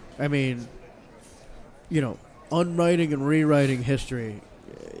 Sure. I mean, unwriting and rewriting history.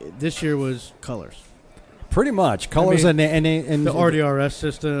 This year was colors. Pretty much. Colors mean, and The RDRS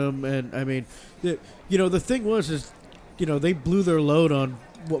system, and I mean, the thing was they blew their load on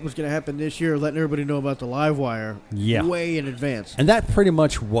what was going to happen this year, letting everybody know about the live wire way in advance. And that pretty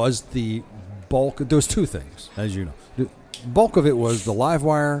much was the bulk. There was two things, as you know. The bulk of it was the live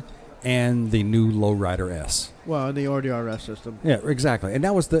wire and the new Lowrider S. Well, and the RDRS system. Yeah, exactly. And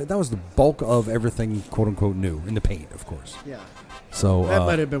that was the bulk of everything, quote unquote, new in the paint, of course. Yeah. So That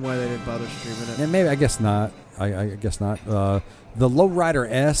might have been why they didn't bother streaming it. and maybe I guess not. I guess not. The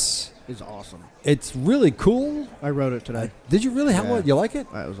Lowrider S, It's awesome. it's really cool. I wrote it today. Did you really? How Yeah. you like it?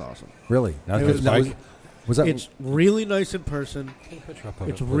 That was awesome. Really? It was That was that? It's really nice in person.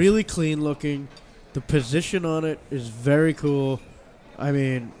 It's really clean looking. The position on it is very cool. I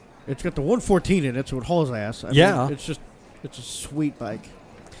mean, it's got the 114 in it, so it hauls ass. I Yeah. mean, it's a sweet bike.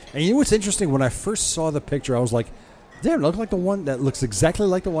 And you know what's interesting? When I first saw the picture, I was like, damn, it looked like the one that looks exactly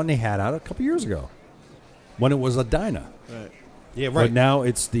like the one they had out a couple years ago when it was a Dyna. Right. Yeah, But right. now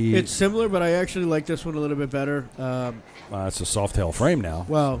it's the It's similar, but I actually like this one a little bit better. it's a soft tail frame now.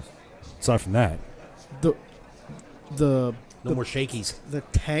 Well, Aside from that, the No more shakies. the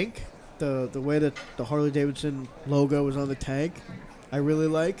tank, the way that the Harley Davidson logo is on the tank, I really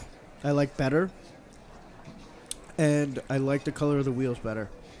like. I like better. And I like the color of the wheels better.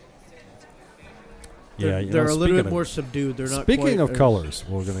 They're a little bit more subdued. They're not. Speaking quite of as- colors,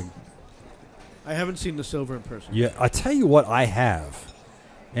 we're gonna. I haven't seen the silver in person. Yeah, I tell you what, I have,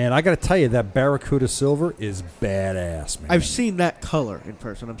 and I got to tell you that Barracuda silver is badass, man. I've seen that color in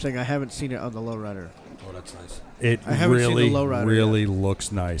person. I'm saying I haven't seen it on the lowrider. Oh, that's nice. It I haven't seen the really, Lowrider really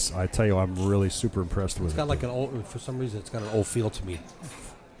looks nice. I tell you, I'm really super impressed with It's it. got like an old, for some reason, it's got an old feel to me,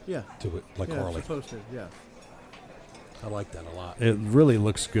 Yeah. to it, like yeah, Harley. it's supposed to. Yeah. I like that a lot. It really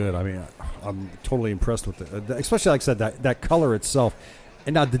looks good. I mean, I'm totally impressed with it, especially like I said that color itself.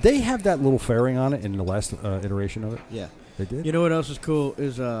 And now, did they have that little fairing on it in the last iteration of it? Yeah. They did. You know what else is cool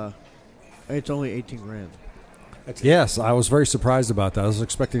is it's only 18 grand. That's it. Yes, I was very surprised about that. I was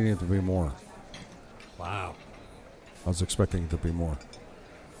expecting it to be more. Wow. I was expecting it to be more.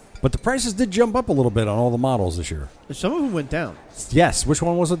 But the prices did jump up a little bit on all the models this year. Some of them went down. Yes. Which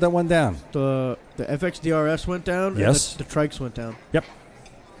one was it that went down? The FX DRS went down. Yes. And the Trikes went down. Yep.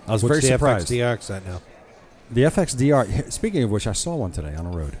 I was What's very the surprised. FXDX at now? The FXDR. Speaking of which, I saw one today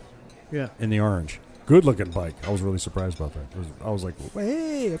on the road Yeah. in the orange. Good looking bike. I was really surprised about that. I was like,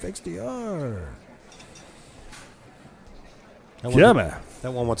 hey, FXDR. That Yeah, one, man.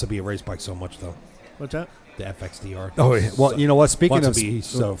 that one wants to be a race bike so much, though. What's that? The FXDR. Oh, yeah. Well, you know what? Speaking Wants of, to be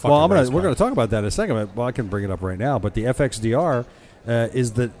so fucking well, race we're going bike. to talk about that in a second. Well, I can bring it up right now. But the FXDR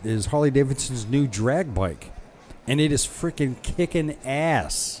is Harley Davidson's new drag bike, and it is freaking kicking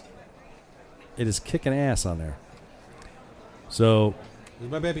ass. It is kicking ass on there. So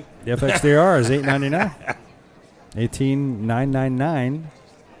Here's my baby. the FXDR is $899, $18,999.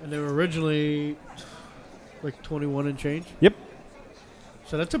 And they were originally like 21 and change. Yep,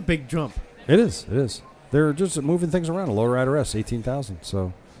 So that's a big jump. it is. It is. They're just moving things around. A Lowrider S, $18,000.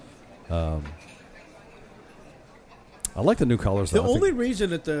 So, I like the new colors. The though. I think- only reason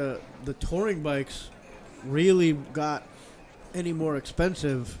that the touring bikes really got any more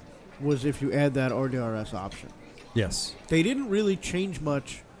expensive was if you add that RDRS option. yes. They didn't really change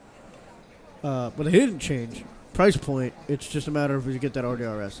much, but they didn't change price point. It's just a matter of if you get that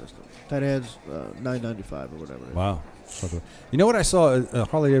RDRS system. That adds $995 or whatever. It is. Wow. So good. You know what I saw?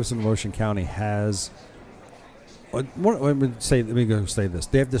 Harley Davidson Motion County has Let me go say this.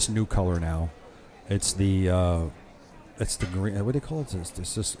 They have this new color now. It's the green. What do they call it?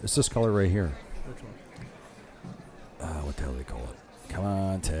 It's this color right here. Which one? What the hell do they call it? Come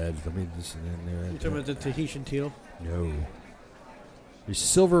on, Ted. Let me just in there. You talking about the Tahitian teal? No. The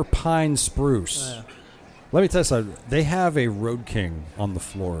silver pine spruce. Oh, yeah. Let me tell you something. They have a Road King on the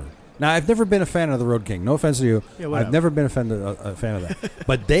floor. Now, I've never been a fan of the Road King. No offense to you. Yeah, whatever. I've never been a fan of that.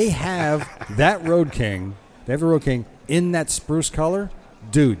 But they have that Road King. They have the Road King in that spruce color.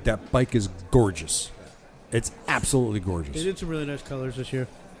 Dude, that bike is gorgeous. It's absolutely They gorgeous. did some really nice colors this year.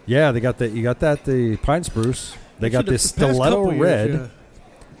 Yeah, the pine spruce. They got Actually, this the past stiletto couple red. years, yeah.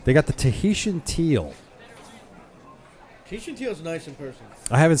 They got the Tahitian teal. Tahitian teal is nice in person.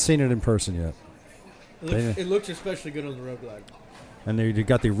 I haven't seen it in person yet. It looks especially good on the road glide. And then you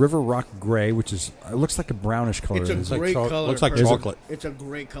got the River Rock Gray, which is it looks like a brownish color. It's a Is it? great color. Looks in like person. chocolate. It's a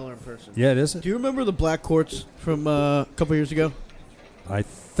great color in person. Yeah, it is. Do you remember the black quartz from a couple years ago? I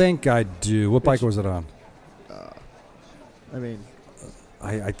think I do. What bike was it on? I mean,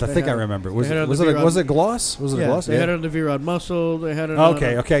 I They think I had- remember. Was they had it on was the it V-Rod. was it gloss? Was it yeah, gloss? they had it on the V-Rod muscle. They had it.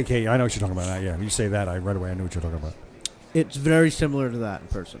 Okay, on okay. I know what you're talking about. Now. Yeah, you say that, right away I knew what you're talking about. It's very similar to that in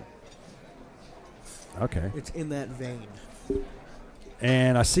person. Okay. It's in that vein.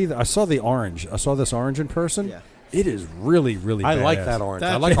 And I saw the orange. I saw this orange in person. Yeah. It is really, really. I like badass. that orange.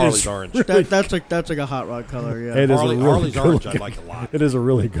 That I like is Harley's orange. That's like a hot rod color. Yeah. It is a really Harley's good orange I looking- like a lot. It is a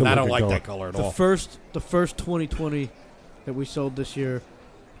really good. And I don't looking like color. that color at The all. first 2020 that we sold this year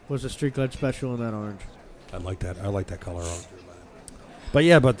was a Street Glide special in that orange. I like that. I like that color orange.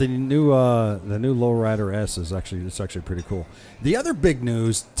 But the new Lowrider S is actually pretty cool. The other big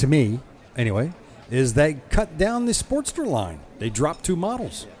news to me, anyway, is they cut down the Sportster line. They dropped 2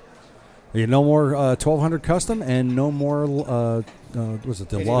 models. No more 1200 custom and no more. Was it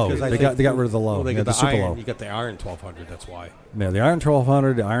the low? Because I They think- got rid of the low. Well, they Yeah, got the the super iron. low. You got the iron 1200. That's why. Yeah, the Iron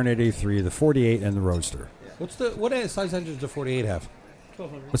 1200, the Iron 883, the 48, and the Roadster. What size engine does the 48 have?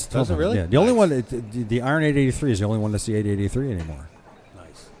 1200. What's the Does it 1200? really? Yeah, the only Nice. one. The Iron 883 is the only one that's the 883 anymore.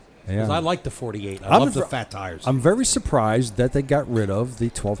 Nice. Yeah. Because I like the 48. I I'm love the ver- fat tires. I'm very surprised that they got rid of the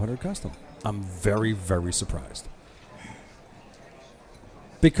 1200 custom. I'm very, very surprised.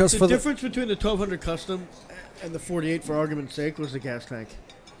 Because The for difference between the 1200 custom and the 48, for argument's sake, was the gas tank.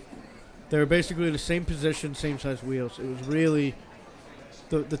 They were basically the same position, same size wheels. It was really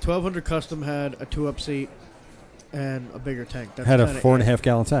the 1200 custom had a 2-up seat and a bigger tank. That's had a kinda 4.5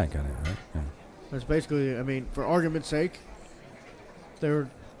 gallon tank on it, right? Yeah. That's basically. I mean, for argument's sake, they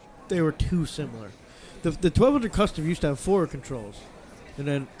were too similar. The 1200 custom used to have forward controls, and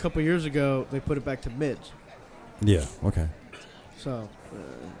then a couple years ago they put it back to mids. Yeah. Okay. So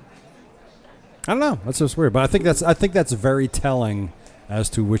I don't know. That's just weird, but I think that's very telling as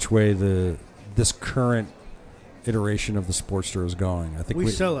to which way this current iteration of the Sportster is going. I think we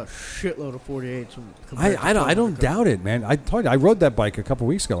sell a shitload of 48s. I don't doubt it, man. I told you I rode that bike a couple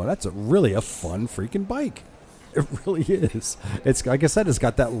weeks ago, and that's really a fun freaking bike. It really is. It's like I said, it's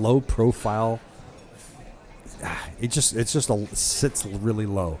got that low profile. It sits really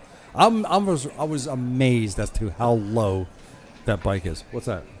low. I was amazed as to how low that bike is. What's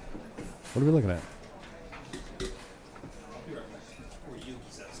that? What are we looking at?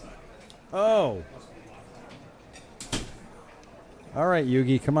 Oh. All right,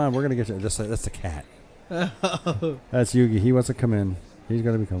 Yugi, come on. We're gonna get you. That's the cat. That's Yugi. He wants to come in. He's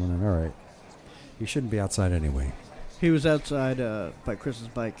gonna be coming in. All right. He shouldn't be outside anyway. He was outside by Chris's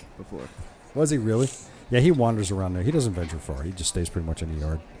bike before. Was he really? Yeah, he wanders around there. He doesn't venture far. He just stays pretty much in the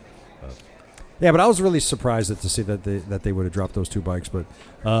yard. Yeah, but I was really surprised to see that they would have dropped those 2 bikes. But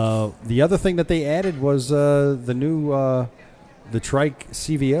the other thing that they added was the new the Trike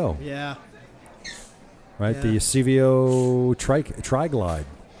CVO, Yeah. right? Yeah. The CVO Tri-Glide,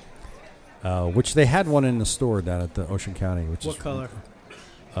 which they had one in the store down at the Ocean County. Which What is color?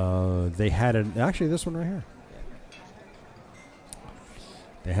 They had it. Actually, this one right here.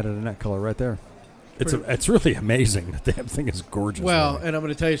 They had it in that color right there. It's really amazing. The damn thing is gorgeous. Well, really. and I'm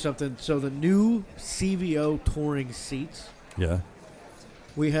going to tell you something. So the new CVO touring seats, Yeah.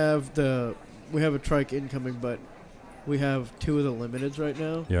 we have a trike incoming, but we have 2 of the limiteds right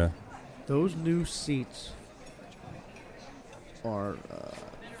now. Yeah. Those new seats are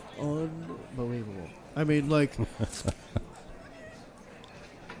unbelievable. I mean, like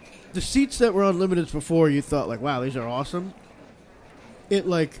the seats that were on limiteds before, you thought like, wow, these are awesome. It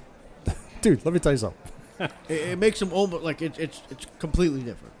like Dude, let me tell you something. it makes them almost like it's completely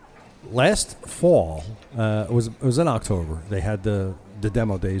different. Last fall, it was in October. They had the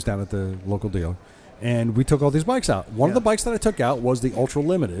demo days down at the local dealer, and we took all these bikes out. One of Yeah. the bikes that I took out was the Ultra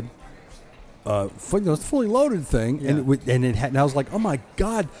Limited, fully loaded thing, Yeah. and I was like, oh my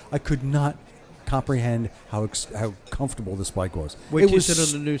god, I could not comprehend how comfortable this bike was. Wait it till you was sit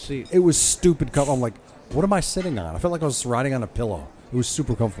on the new seat. It was stupid comfortable. I'm like, what am I sitting on? I felt like I was riding on a pillow. It was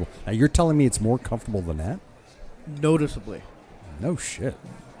super comfortable. Now you're telling me it's more comfortable than that? Noticeably. No shit.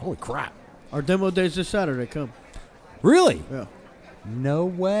 Holy crap. Our demo days this Saturday. Come. Really? Yeah. No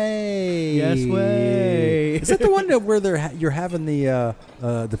way. Yes way. Is that the one where you're having the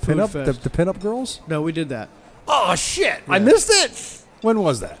pinup fest. the pinup girls? No, we did that Oh shit! I Yeah. missed it. When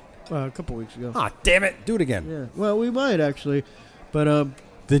was that? a couple weeks ago. Ah, damn it! Do it again. Yeah. Well, we might actually, but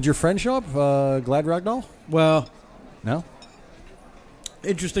Did your friend show up? Glad Ragdoll? well, No.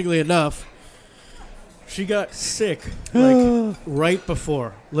 interestingly enough, she got sick like right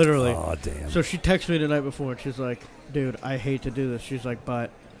before, literally. Oh damn. So she texted me the night before, and she's like, "Dude, I hate to do this." She's like, "But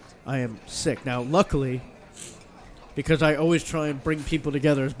I am sick." Now, luckily, because I always try and bring people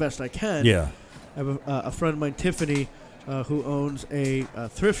together as best I can. Yeah. I have a friend of mine, Tiffany, who owns a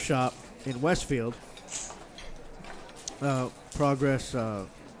thrift shop in Westfield, Progress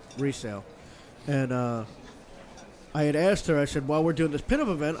Resale. And I had asked her, I said, while we're doing this pinup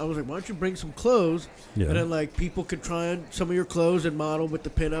event, I was like, why don't you bring some clothes? Yeah. And then, like, people could try on some of your clothes and model with the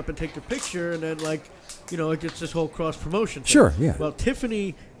pinup and take their picture. And then, like, you know, it's this whole cross-promotion thing. Sure. Yeah. Well,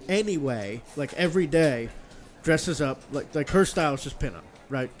 Tiffany, anyway, like, every day, dresses up. Like her style is just pinup,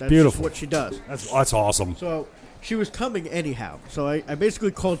 right? That's Beautiful. just what she does. That's awesome. So she was coming anyhow. So I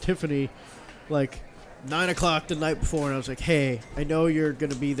basically called Tiffany like 9 o'clock the night before, and I was like, hey, I know you're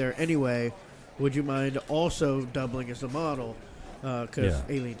going to be there anyway. Would you mind also doubling as a model? Because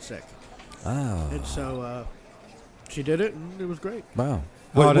Yeah. Aileen's sick. Ah. And so she did it, and it was great. Wow.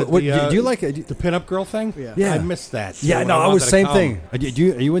 Oh, Do you like it? the pinup girl thing? Yeah. Yeah. I missed that. So Yeah. when No, I wanted was to same come, thing. Are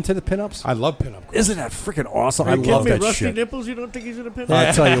you into the pinups? I love pinup girls. Isn't that freaking awesome? Are I you kidding love me? that Rusty shit. Nipples, you don't think he's going to pin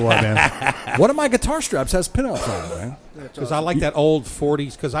I'll tell you what, man. One of my guitar straps has pinups on it, man. Because I like that old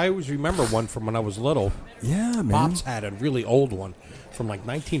 40s. Because I always remember one from when I was little. Yeah, man. Pops had a really old one from like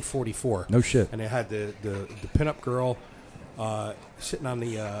 1944. No shit. And it had the pinup girl sitting on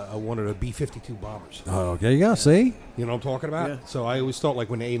the one of the B-52 bombers. Oh, there you go. See? You know what I'm talking about? Yeah. So I always thought, like,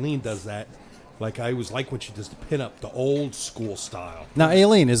 when Aileen does that, like, I always like when she does the pinup, the old school style. Now,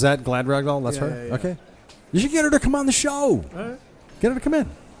 Aileen, is that Glad Ragdoll? That's Yeah, her? yeah, yeah. Okay. You should get her to come on the show. All right. Get her to come in.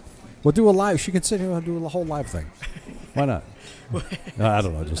 We'll do a live. She can sit here and do the whole live thing. Why not? No, I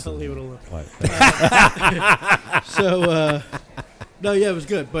don't know. Just I'll leave it alone. Like, So, no, yeah, it was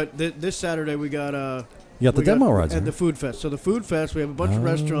good. But this Saturday we got you got the we demo rides. and huh? the food fest. So the food fest, we have a bunch of Oh,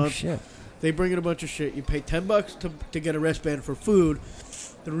 restaurants. Shit. They bring in a bunch of shit. You pay $10 to get a wristband for food.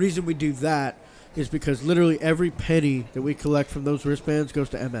 The reason we do that is because literally every penny that we collect from those wristbands goes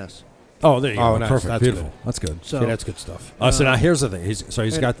to MS. Oh, there you Oh, go. nice. Perfect. That's Beautiful. good. That's good. So See, that's good stuff. So now here's the thing. He's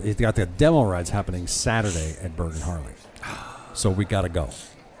and- got the demo rides happening Saturday at Bergen Harley. So we got to go.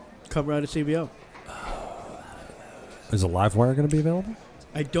 come ride a CVO. Is a live wire going to be available?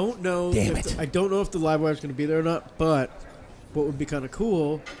 I don't know. Damn if it. I don't know if the live wire is going to be there or not. But what would be kind of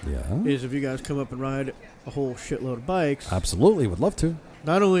cool Yeah. is if you guys come up and ride a whole shitload of bikes. Absolutely. Would love to.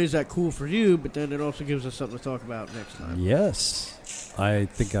 Not only is that cool for you, but then it also gives us something to talk about next time. Yes. I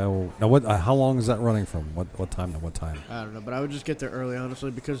think I will. Now, what? How long is that running from? What time to what time? I don't know, but I would just get there early,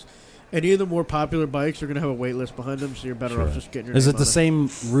 honestly, because any of the more popular bikes are going to have a wait list behind them, so you're better Sure. off just getting your Is name it the on same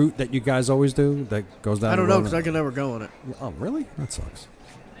route that you guys always do that goes down? I don't the know, road? because I can never go on it. Oh, really? That sucks.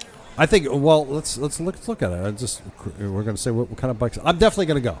 I think. Well, let's look at it. We're going to say what kind of bikes. I'm definitely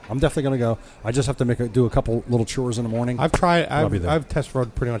going to go. I just have to do a couple little chores in the morning. I've tried. I'll be there. I've test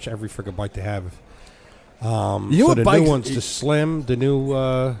rode pretty much every freaking bike they have. You know so what the bikes- new ones, the Slim, the new,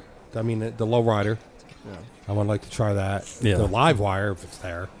 the Lowrider. Yeah. I would like to try that. Yeah. The Live Wire, if it's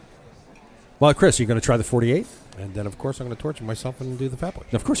there. Well, Chris, you going to try the 48? And then, of course, I'm going to torture myself and do the Fat Boy.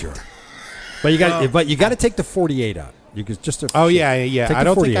 Of course you are. But you got to take the 48 out. You could just. Oh, yeah. Take I the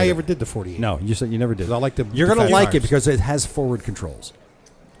don't think 48 I out. ever did the 48. No, you said you never did. 'Cause I like the. You're the going to fat like it tires. because it has forward controls.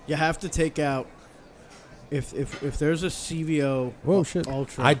 You have to take out, if there's a CVO Whoa, shit.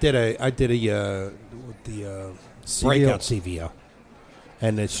 Ultra. I did a CVO. breakout CVO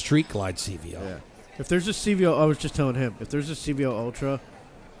and the Street Glide CVO. Yeah. If there's a CVO, I was just telling him, if there's a CVO Ultra,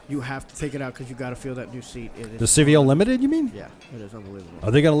 you have to take it out because you got to feel that new seat. The CVO Limited, you mean? Yeah, it is unbelievable. Are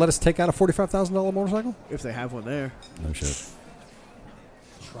they going to let us take out a $45,000 motorcycle? If they have one there. No shit.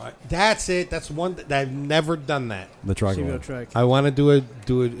 That's it. That's one that I've never done that. The trike. CVO trike. I want to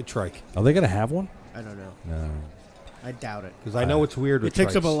do a trike Uh, Are they going to have one? I don't know. No. I doubt it. because I know it's weird. It with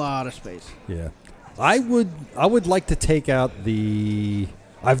takes up a trikes. lot of space. Yeah. I would like to take out the.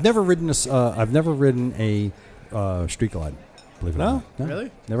 I've never ridden a Street Glide. Believe it No? or not. No.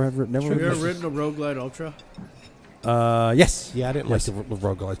 Really? Never have never Have you ridden ever ridden a Road Glide Ultra? Yes. Yeah, I didn't Yes. like the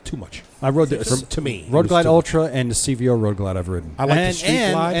Road Glide too much. I rode the To me, it Road was Glide too much. Ultra and the CVO Road Glide I've ridden. I like the and, Street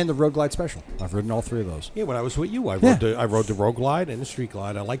and, Glide. and the Road Glide Special. I've ridden all 3 of those. Yeah, when I was with you, I Yeah. rode the Road Glide and the Street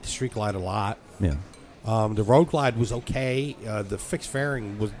Glide. I liked the Street Glide a lot. Yeah. The Road Glide was okay. The fixed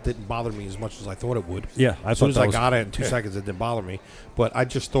fairing didn't bother me as much as I thought it would. Yeah, I As soon thought as that I was- got it in 2 seconds, it didn't bother me. But I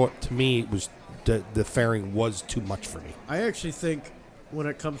just thought, to me, it was the fairing was too much for me. I actually think when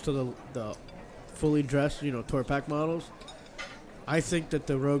it comes to the fully dressed, Tour Pack models, I think that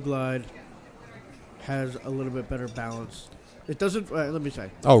the Road Glide has a little bit better balance. It doesn't. Let me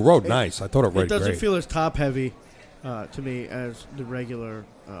say, Oh, rode nice. I thought it it rode doesn't great. feel as top heavy to me as the regular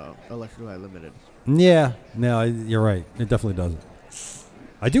Electric Glide Limited. Yeah. No, you're right. It definitely doesn't.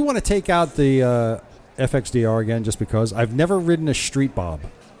 I do want to take out the FXDR again just because I've never ridden a Street Bob.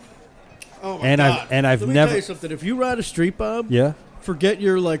 Oh my And God! I've Let me never- tell you something. If you ride a Street Bob, Yeah. forget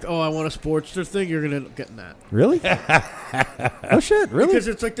your I want a Sportster thing. You're gonna end up getting that. Really? Oh shit! Really? Because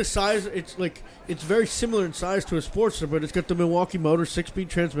it's like the size. It's very similar in size to a Sportster, but it's got the Milwaukee Motor 6-speed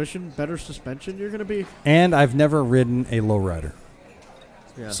transmission, better suspension. You're gonna be. And I've never ridden a lowrider.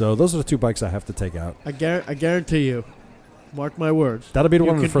 Yeah. So those are the 2 bikes I have to take out. I guarantee you. Mark my words. That'll be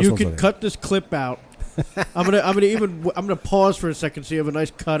one of the first You ones I can think. cut this clip out. I'm gonna pause for a second so you have a nice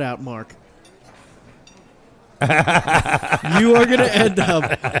cutout, Mark. You are gonna end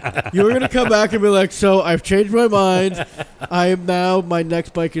up. You are gonna come back and be like, "So I've changed my mind. I am now. My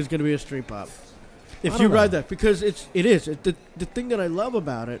next bike is gonna be a Street Pop." If you ride that, because it is the thing that I love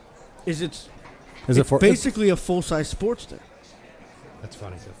about it is it's basically a full size Sportster. That's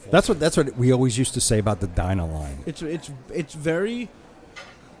funny. That's what we always used to say about the Dyna line. It's very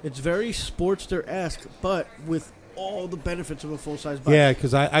Sportster esque, but with all the benefits of a full size bike. Yeah,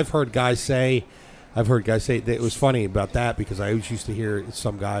 because I've heard guys say that it was funny about that because I always used to hear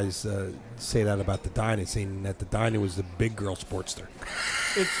some guys say that about the Dyna, saying that the Dyna was the big girl Sportster.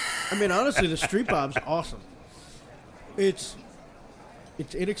 Honestly, the Street Bob's awesome. It's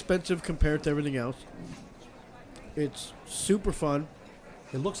inexpensive compared to everything else. It's super fun,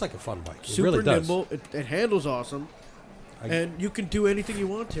 It looks like a fun bike. It super really does. nimble. It handles awesome, and you can do anything you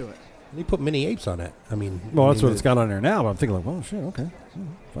want to it. They put mini apes on it. Well, that's what it's got on there now. But I'm thinking like, well, shit, okay,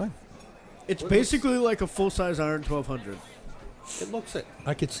 fine. It's basically like a full size Iron 1200. It looks it.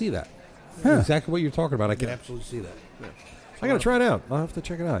 I could see that. Huh. Exactly what you're talking about. I can absolutely see that. I gotta try it out. I'll have to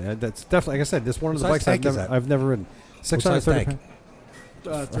check it out. Yeah, that's definitely, like I said, this one of the What bikes size tank is that? I've never ridden. What size 630 tank?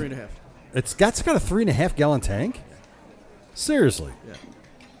 pounds. 3.5. It's got a 3.5 gallon tank. Seriously? Yeah.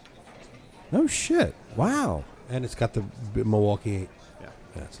 No shit. Wow. And it's got the Milwaukee 8. Yeah.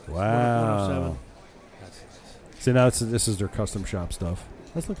 That's nice. Wow. 107. That's nice. See, now this is their custom shop stuff.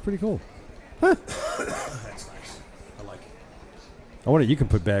 That looks pretty cool. That's nice. I like it. I wonder, you can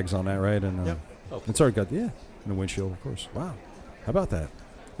put bags on that, right? And Yep. it's already got, and the windshield, of course. Wow. How about that?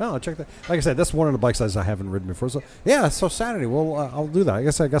 Well, I'll check that. Like I said, that's one of the bikes I haven't ridden before. So, so Saturday, well, I'll do that. I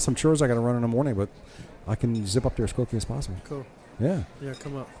guess I got some chores I got to run in the morning, but I can zip up there as quickly as possible. Cool. Yeah. Yeah,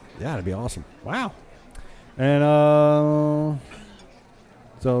 come up. Yeah, that'd be awesome. Wow. And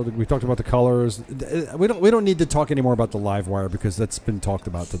so we talked about the colors. We don't need to talk anymore about the live wire because that's been talked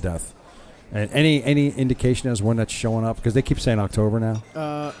about to death. And any indication as when that's showing up? Because they keep saying October now.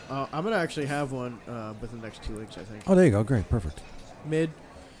 I'm gonna actually have one within the next 2 weeks, I think. Oh, there you go. Great, perfect. Mid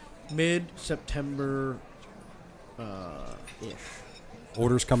September ish.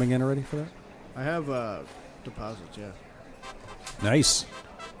 Orders coming in already for that? I have deposits. Yeah. Nice.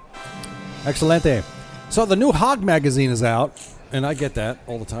 Excelente. So the new Hog magazine is out, and I get that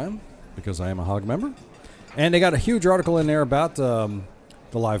all the time because I am a Hog member. And they got a huge article in there about the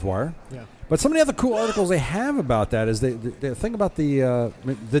live wire. Yeah. But some of the other cool articles they have about that is the thing about the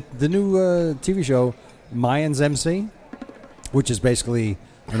new TV show Mayans MC, which is basically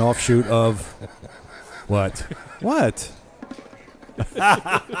an offshoot of what? What?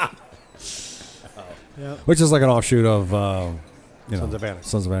 Yeah. Which is like an offshoot of Sons of Anarchy.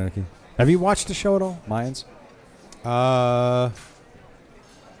 Sons of Anarchy. Have you watched the show at all, Mayans? Are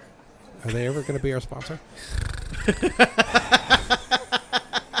they ever going to be our sponsor?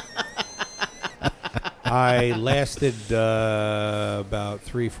 I lasted about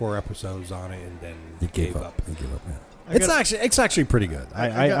 3-4 episodes on it and then gave up. You gave up. Yeah. I It's got- actually pretty good.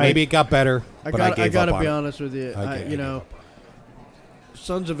 Maybe it got better, but I gave gotta up on be it. honest with you. I gave up on it.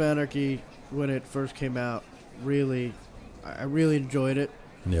 Sons of Anarchy, when it first came out, I really enjoyed it.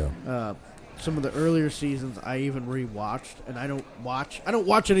 Yeah. Some of the earlier seasons I even rewatched, and I don't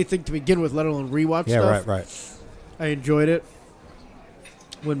watch anything to begin with, let alone rewatch Yeah, stuff. right. I enjoyed it.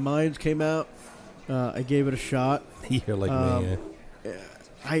 When Minds came out, I gave it a shot. You're like me.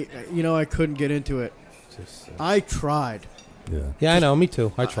 I couldn't get into it. I tried. Yeah, I know. Me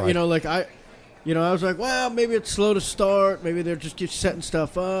too. I tried. I was like, well, maybe it's slow to start. Maybe they're just setting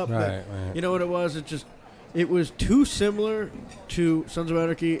stuff up. Right. You know what it was? It was too similar to Sons of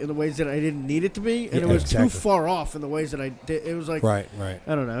Anarchy in the ways that I didn't need it to be, and it was too far off in the ways that I did. It was like, right.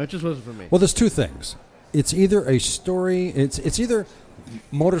 I don't know. It just wasn't for me. Well, there's two things. It's either a story. It's either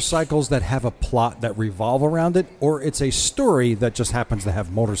motorcycles that have a plot that revolve around it, or it's a story that just happens to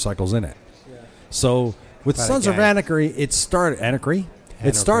have motorcycles in it. Yeah. So with Sons of Anarchy, it started Anarchy.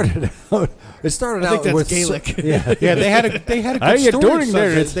 It started out. It started I think out that's with Gaelic. Yeah, they had a good How you story. doing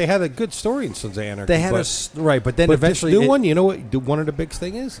there? They had a good story in Sons of Anarchy. They had right, but then eventually this new one. You know what? One of the big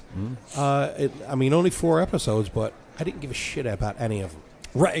thing is, only 4 episodes, but I didn't give a shit about any of them.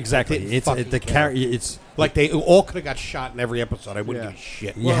 Right, exactly. It's like they all could have got shot in every episode. I wouldn't give a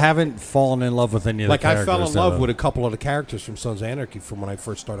shit. You haven't fallen in love with any of the characters. Like I fell in love with a couple of the characters from Sons of Anarchy from when I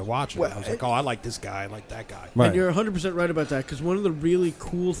first started watching. I was like, I like this guy. I like that guy. Right. And you're 100% right about that, because one of the really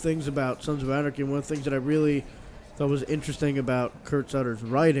cool things about Sons of Anarchy, and one of the things that I really thought was interesting about Kurt Sutter's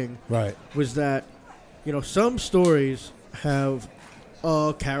writing, was that some stories have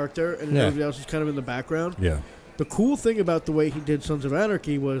a character and everybody else is kind of in the background. Yeah. The cool thing about the way he did Sons of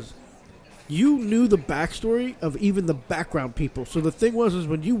Anarchy was you knew the backstory of even the background people. So the thing was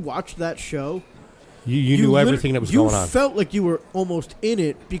when you watched that show, you knew everything that was going on. You felt like you were almost in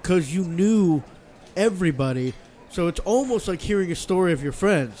it because you knew everybody. So it's almost like hearing a story of your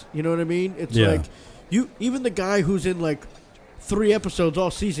friends. You know what I mean? It's like even the guy who's in like 3 episodes all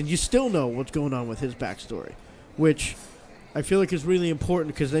season, you still know what's going on with his backstory, which I feel like is really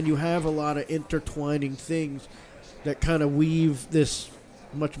important, because then you have a lot of intertwining things that kind of weave this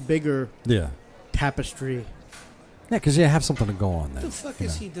much bigger tapestry. Yeah, because you have something to go on then. What the fuck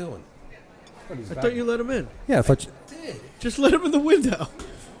is he doing? I thought you let him in. Yeah, I thought you did. Just let him in the window.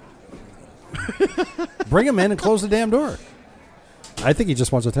 Bring him in and close the damn door. I think he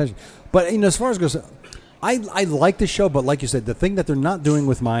just wants attention. But as far as goes, I like the show, but like you said, the thing that they're not doing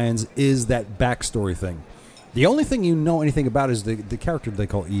with Mayans is that backstory thing. The only thing you know anything about is the character they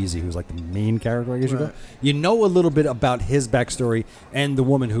call Easy, who's like the main character, I guess you call. You know a little bit about his backstory and the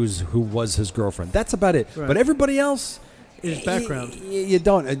woman who was his girlfriend. That's about it. Right. But everybody else, his background, you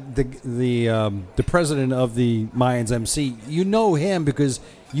don't. The president of the Mayans MC, you know him because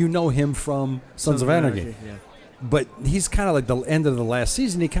you know him from Sons of Anarchy. Yeah. But he's kind of like the end of the last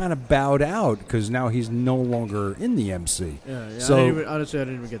season. He kind of bowed out because now he's no longer in the MC. Yeah. So honestly, I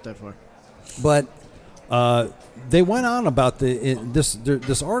didn't even get that far. But they went on about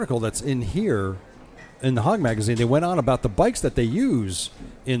this article that's in here in the Hog magazine. They went on about the bikes that they use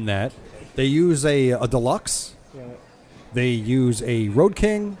in that. They use a Deluxe. Yeah. They use a Road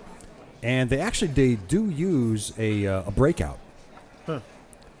King, and they do use a Breakout. Huh.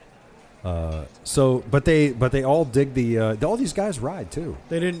 But they all dig all these guys ride too.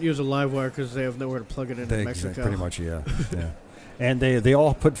 They didn't use a live wire because they have nowhere to plug it in Mexico. Pretty much, yeah. And they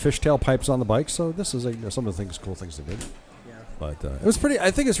all put fishtail pipes on the bike, so this is some of the cool things they did. Yeah. But it was pretty. I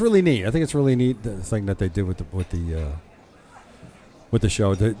think it's really neat. I think it's really neat the thing that they did with the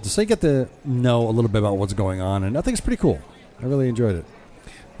show. So you get to know a little bit about what's going on, and I think it's pretty cool. I really enjoyed it.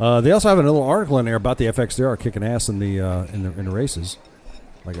 They also have a little article in there about the FXDR kicking ass in the races.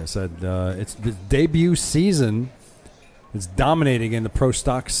 Like I said, it's the debut season. It's dominating in the Pro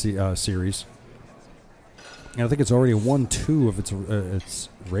Stock series. And I think it's already won 2 of its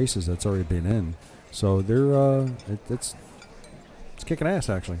races that's already been in. So they're it's kicking ass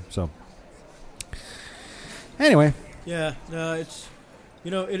actually. So anyway, yeah, no, it's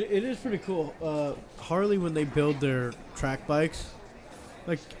it is pretty cool. Harley, when they build their track bikes,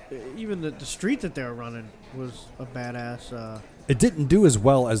 like even the street that they were running was a badass. It didn't do as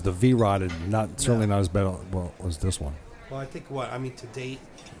well as the V-Rod, and certainly not as bad as this one. Well, I think to date,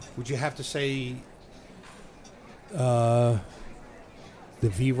 would you have to say the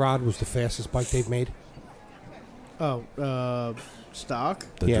V-Rod was the fastest bike they've made? Oh, stock?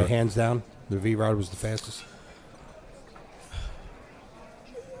 Hands down. The V-Rod was the fastest.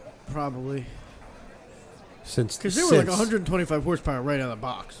 Probably. Because they were like 125 horsepower right out of the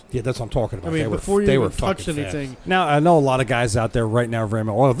box. Yeah, that's what I'm talking about. I mean, before you even touched anything. Fast. Now, I know a lot of guys out there right now,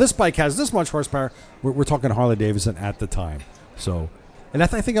 well, this bike has this much horsepower. We're talking Harley Davidson at the time. So, and I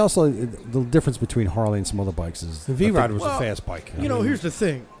think also the difference between Harley and some other bikes is the V-Rod was a fast bike. Here's the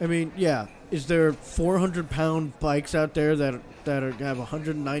thing. I mean, is there 400-pound bikes out there that have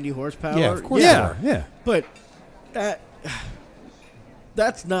 190 horsepower? Yeah, of course. Yeah. But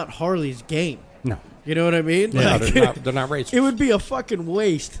that's not Harley's game. No. You know what I mean? Yeah, they're not racers. It would be a fucking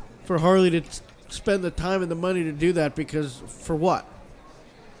waste for Harley to spend the time and the money to do that because for what?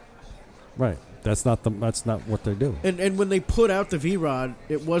 Right. That's not what they're doing. And when they put out the V-Rod,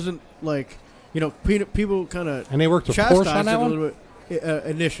 it wasn't like, people kind of And they worked with chastised Porsche on that it a one? little bit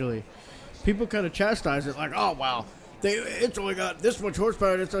initially. People kind of chastised it like, oh, wow, it's only got this much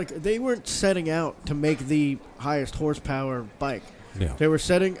horsepower. And it's like they weren't setting out to make the highest horsepower bike. Yeah. They were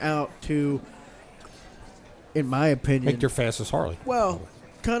setting out to, in my opinion, Make their fastest Harley. well,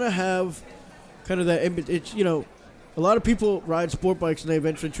 kind of have that. It's a lot of people ride sport bikes and they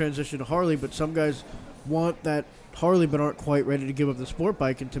eventually transition to Harley, but some guys want that Harley but aren't quite ready to give up the sport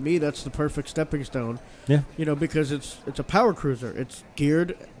bike. And to me, that's the perfect stepping stone. Yeah. Because it's a power cruiser. It's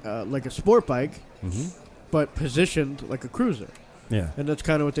geared like a sport bike, but positioned like a cruiser. Yeah. And that's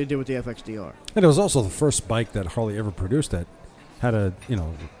kind of what they did with the FXDR. And it was also the first bike that Harley ever produced that had a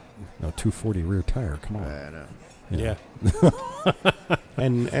 240 rear tire. Come on. I know. Yeah.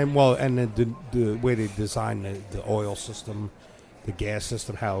 and the way they designed the oil system, the gas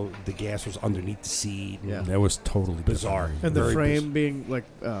system, how the gas was underneath the seat. Yeah. That was totally Bizarre. different. And the Very frame being like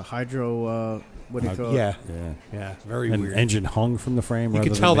hydro, what do you call Yeah. Yeah. Yeah. Very And weird. engine hung from the frame. You rather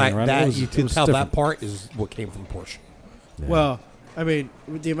could than tell being that, around. that It was- you it could was tell different. that part is what came from Porsche. Yeah. Well, I mean,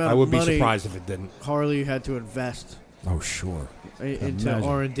 with the amount I of would be money surprised if it didn't. Harley had to invest Oh, sure. into Imagine.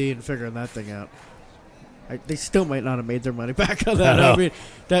 R&D and figuring that thing out. They still might not have made their money back on that. I know. I mean,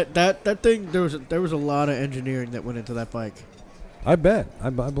 that thing, there was a lot of engineering that went into that bike. I bet. I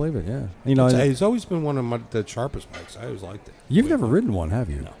believe it, yeah. It's always been one of the sharpest bikes. I always liked it. You've never ridden one, have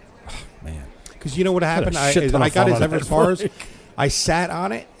you? No. Man. Because you know what happened? Had a shit ton I of got fun as on ever that as far as bike. I sat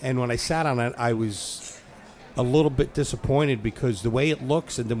on it, and when I sat on it, I was a little bit disappointed because the way it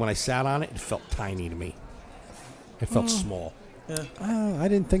looks, and then when I sat on it, it felt tiny to me. It felt small. I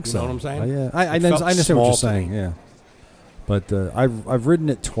didn't think You so. know what I'm saying? Yeah, I It felt understand what you're small to me. saying. Yeah, but I've ridden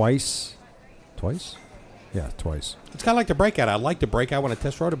it twice. Twice? Yeah, twice. It's kind of like the Breakout. I liked the Breakout when I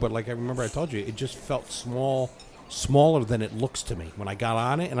test rode it, but like I remember I told you, it just felt smaller than it looks to me when I got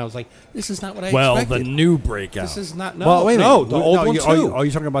on it, and I was like, "This is not what I expected." new Breakout. This is not. No, well, wait a no, minute. the old one you, too. Are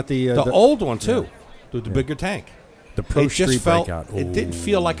you talking about the the old one too, the Yeah. bigger tank. the Pro It just Street felt. Breakout? It didn't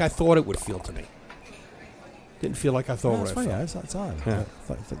feel like I thought it would feel to me. Didn't feel like I thought That's it funny. would. Yeah, it's odd. Yeah.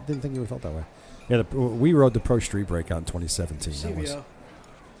 I didn't think you would have felt that way. Yeah, we rode the Pro Street Breakout in 2017. That was, CVO.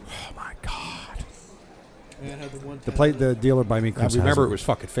 oh my god. And had the 110. The dealer by me. I Chris remember has it was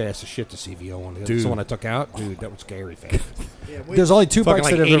fucking fast as shit. The CVO one, Dude. Dude. The one I took out, dude, that was scary fast. Yeah, There's only two Fucking bikes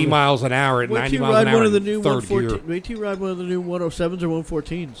like that have 80 ever. miles an hour at wait 90 till you miles an ride hour one of the in new third gear. 114. Wait till you ride one of the new 107s or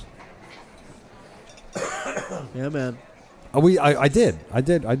 114s. Yeah, man. I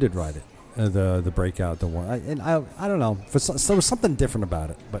did ride it. The Breakout, the one, I don't know. There was something different about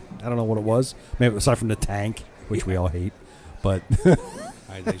it, but I don't know what it was. Maybe aside from the tank, which we all hate, but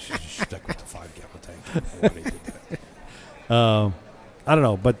They should just stick with the 5-gallon tank. Why they did that. I don't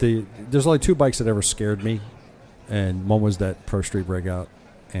know. But there's only two bikes that ever scared me, and one was that Pro Street Breakout,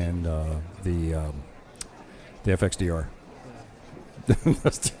 and the FXDR.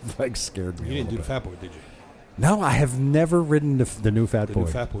 Those two bikes scared me. You a didn't do the little bit. Fat Boy, did you? No, I have never ridden the new Fat The Boy. new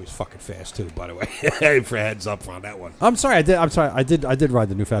Fat Boy's fucking fast too, by the way. For heads up on that one. I'm sorry. I did ride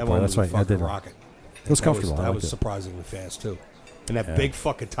the new Fat That Boy. one That's was a right. I fucking did. rocket. It was comfortable. I That liked was it. surprisingly fast too. And that Yeah. big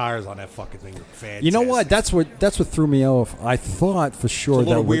fucking tires on that fucking thing were fantastic. You know what? That's what threw me off. I thought for sure It's a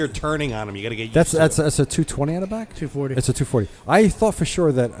little that weird turning on them. You got to get used That's to it. a 220 on the back. 240. It's a 240. I thought for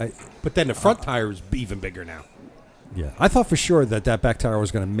sure that But then the front tire is even bigger now. I thought for sure that back tire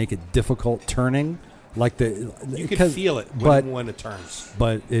was going to make it difficult turning, like You can feel it when it turns.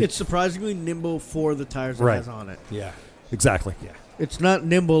 But It's surprisingly nimble for the tires it Right. has on it. Yeah. exactly. Yeah. It's not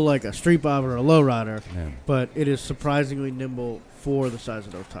nimble like a street bobber or a lowrider, Yeah. but it is surprisingly nimble for the size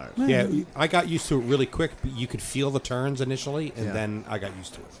of those tires. Yeah, I got used to it really quick. But you could feel the turns initially, and Yeah. then I got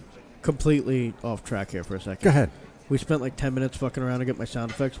used to it. Completely off track here for a second. Go ahead. We spent like 10 minutes fucking around to get my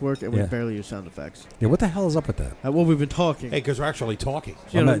sound effects work, and we Yeah. barely use sound effects. Yeah. What the hell is up with that? Well, we've been talking. Hey, because we're actually talking.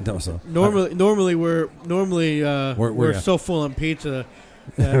 You I'm know, not- no, so- Normally we're We're- so full on pizza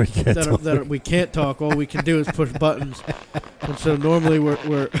We that, can't talk. that we can't talk. All we can do is push buttons, and so normally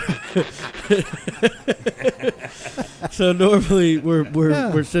we're so normally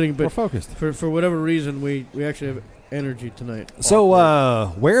we're sitting, We're but focused. for whatever reason we actually have energy tonight.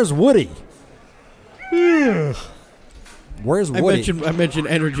 So where's Woody? Where's I Woody? mentioned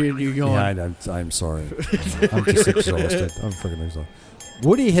energy and you yawn. Yeah, I'm sorry. I'm just exhausted. I'm freaking exhausted.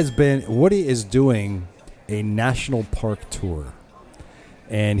 Woody is doing a national park tour,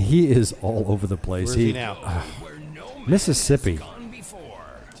 and he is all over the place. Where is he now? Mississippi.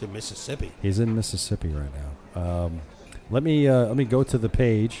 It's in Mississippi. He's in Mississippi right now. Let me go to the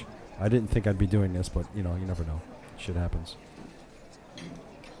page I didn't think I'd be doing this, but you never know. Shit happens.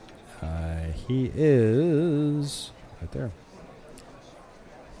 He is right there.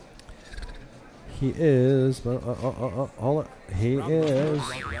 He is, but hold it. He is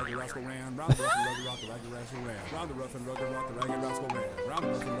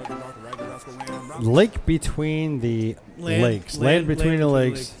lake between the lakes. Land between the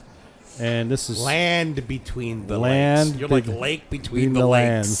lakes. And this is Land between the Land lakes. You're be- like lake between the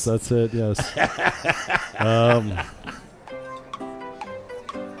lands. lakes. That's it. Yes.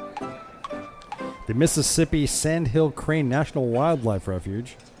 The Mississippi Sandhill Crane National Wildlife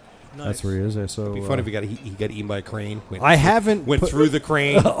Refuge. Nice. That's where he is. So It'd be funny if he got eaten by a crane. I haven't went put- through the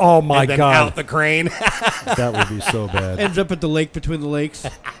crane. Oh my and then God. out the crane. That would be so bad. Ends up at the lake between the lakes.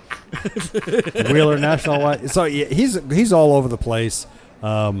 Wheeler National Wild. So yeah, he's all over the place.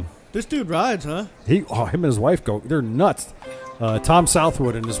 This dude rides, huh? Him and his wife go. They're nuts. Tom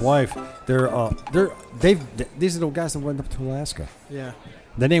Southwood and his wife. These are the guys that went up to Alaska. Yeah.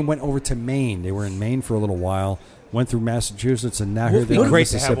 Then they went over to Maine. They were in Maine for a little while. Went through Massachusetts and now here It'd they be are in great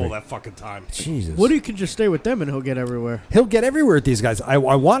to have Mississippi. all that fucking time. Jesus. Woody can just stay with them and he'll get everywhere. He'll get everywhere with these guys. I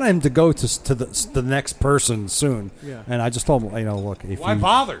want him to go to the next person soon. Yeah. And I just told him, look, if Why you,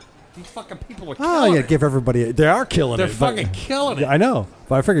 bother? These fucking people are killing oh yeah, it. give everybody. They are killing They're it. but- fucking killing it. Yeah, I know,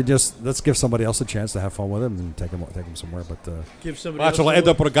 but I figured just let's give somebody else a chance to have fun with him and take him somewhere. But Give somebody Watch, else we'll a end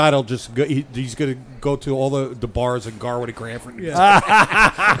look. up with a guy that'll just go, he's going to go to all the bars in Garwood and Cranford. Yeah.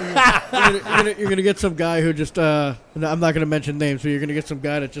 You're gonna get some guy who just I'm not gonna mention names, but you're gonna get some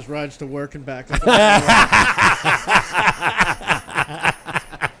guy that just rides to work and back.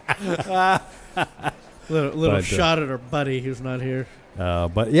 little But, shot at our buddy who's not here.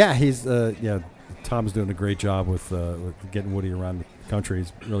 but yeah, he's Tom's doing a great job with getting Woody around the country.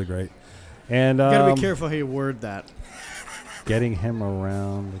 He's really great, and You gotta be careful how you word that. getting him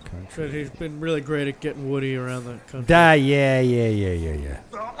around the country. But he's been really great at getting Woody around the country. Yeah.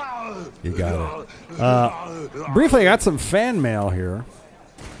 You got it. Briefly, I got some fan mail here.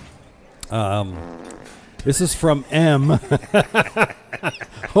 This is from M.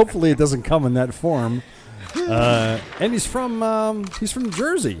 Hopefully, it doesn't come in that form. And he's from New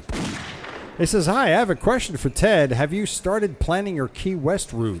Jersey. He says, "Hi, I have a question for Ted. Have you started planning your Key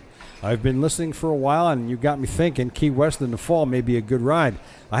West route? I've been listening for a while, and you got me thinking Key West in the fall may be a good ride.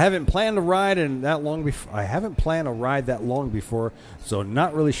 I haven't planned a ride that long before, so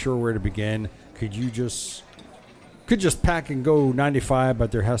not really sure where to begin. Could just pack and go 95,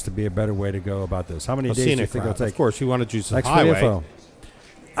 but there has to be a better way to go about this. How many days do you think it'll take? Of course, you want to choose the Thanks for the highway.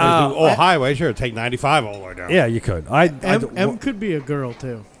 info. Highway, sure. Take 95 all the way down. Yeah, you could. M could be a girl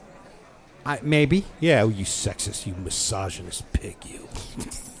too. Maybe. Yeah, you sexist, you misogynist pig, you.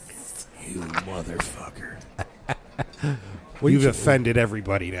 You motherfucker. You've offended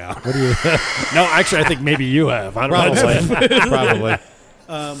everybody now. No, actually, I think maybe you have. I don't know. Probably.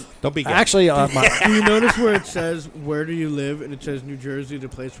 Don't be gay. Actually, Do you notice where it says "Where do you live?" and it says New Jersey, the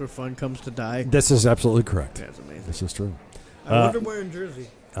place where fun comes to die? this is absolutely correct. That's amazing. This is true. I wonder where in Jersey.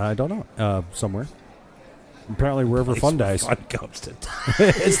 I don't know. Somewhere. Apparently, wherever fun dies. Fun comes to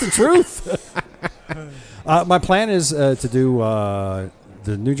It's the truth. My plan is to do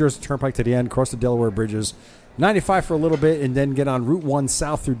the New Jersey Turnpike to the end, cross the Delaware bridges, 95 for a little bit, and then get on Route 1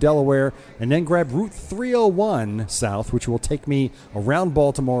 south through Delaware, and then grab Route 301 south, which will take me around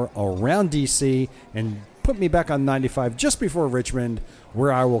Baltimore, around D.C., and put me back on 95 just before Richmond,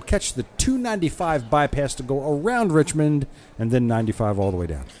 where I will catch the 295 bypass to go around Richmond, and then 95 all the way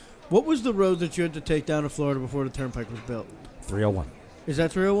down. What was the road that you had to take down to Florida before the turnpike was built? 301. Is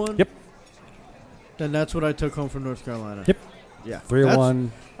that 301? Yep. Then that's what I took home from North Carolina. Yep. Yeah. 301.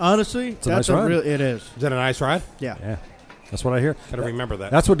 That's, honestly, a nice that's ride. it is. Is that a nice ride? Yeah. Yeah. That's what I hear. Gotta remember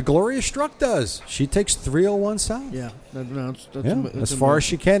that. That's what Gloria Struck does. She takes 301 south. Yeah. That's Yeah, as far as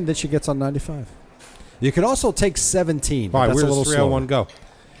she can, then she gets on 95. You could also take 17. but All right, that's where a little does 301 slower. go?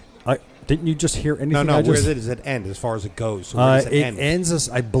 Didn't you just hear anything? No, I where just, does it end as far as it goes? So where does it end? ends.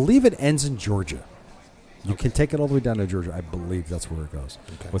 I believe it ends in Georgia. You can take it all the way down to Georgia. I believe that's where it goes,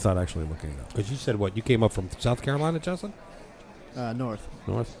 without actually looking it up. Because you said what? You came up from South Carolina, Justin? North.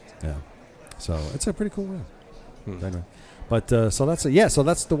 North? Yeah. So it's a pretty cool route. Anyway. But so that's it. Yeah, so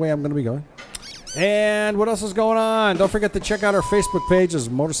that's the way I'm going to be going. And what else is going on? Don't forget to check out our Facebook page. It's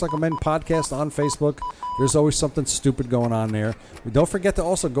Motorcycle Men Podcast on Facebook. There's always something stupid going on there. Don't forget to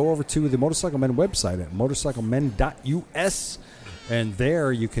also go over to the Motorcycle Men website at motorcyclemen.us. And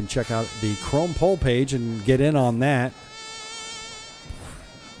there you can check out the Chrome poll page and get in on that.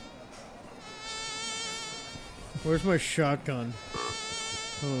 Where's my shotgun?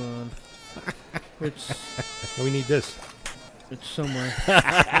 Hold on. It's We need this. It's somewhere.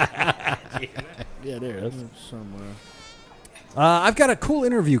 Yeah, there it is. It's somewhere. I've got a cool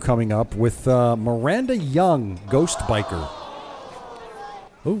interview coming up with Miranda Young, Ghost Biker.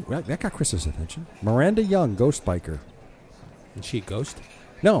 Oh, that got Chris's attention. Miranda Young, Ghost Biker. Is she a ghost?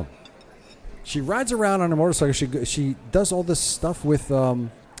 No, she rides around on a motorcycle. She does all this stuff with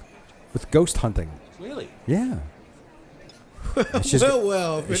ghost hunting. Really? Yeah. And she's-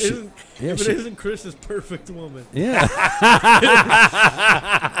 Well, if it she- isn't, yeah, if she- it isn't Chris's perfect woman, Yeah.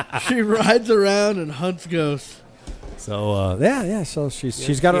 she rides around and hunts ghosts. So yeah. So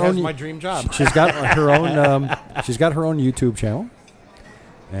she's got her She has own. my dream job. She's got her own. She's got her own YouTube channel,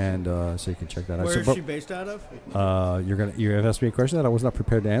 and so you can check that out. Where So, is but, she based out of? you have asked me a question that I was not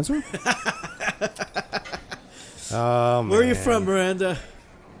prepared to answer. Where are you from, Miranda?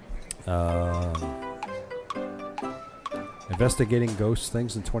 Investigating ghost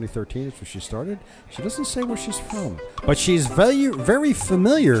things in 2013 is where she started. She doesn't say where she's from, but she's very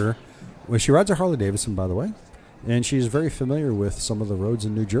familiar. Well, she rides a Harley Davidson, by the way, and she's very familiar with some of the roads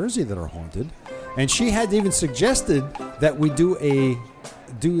in New Jersey that are haunted. And she had even suggested that we do the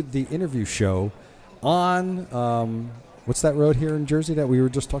interview show on what's that road here in Jersey that we were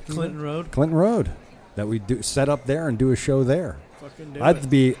just talking Clinton about? Road. Clinton Road. That we do set up there and do a show there. Fucking do I'd it.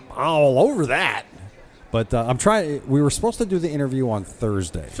 be all over that. But I'm trying. We were supposed to do the interview on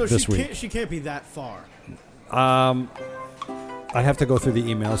Thursday So this she week. can't. She can't be that far. I'd have to go through the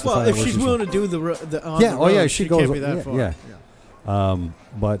emails. To Well, find out if where she's willing to do the on yeah. the Oh yeah. road, She can't goes. be that yeah. far. Yeah.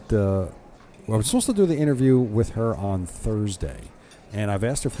 But well, I was supposed to do the interview with her on Thursday, and I've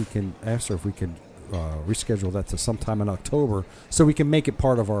asked her if we can reschedule that to sometime in October so we can make it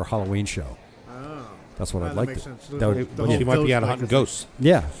part of our Halloween show. Oh. That's what Ah, I'd that like makes to. sense. that would- The Well, she whole might be out ghost hunting biker ghosts.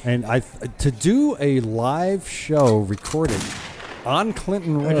 Yeah, and to do a live show recorded on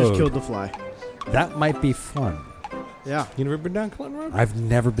Clinton thing. Road. I just killed the fly. That might be fun. Yeah. You never been down Clinton Road? I've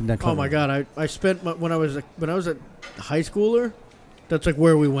never been down Oh Clinton my Road. god! I spent when I was a high schooler. That's like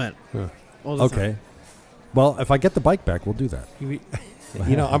where we went. Yeah. All the time. Okay. Well, if I get the bike back, we'll do that.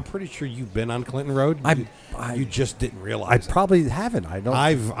 You know, I'm pretty sure you've been on Clinton Road. You just didn't I realize. it. probably haven't. I don't.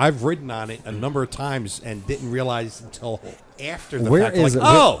 I've ridden on it a number of times and didn't realize until after the Where fact. is like, it?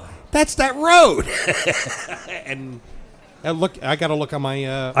 oh, that's that road. and look, I got to look on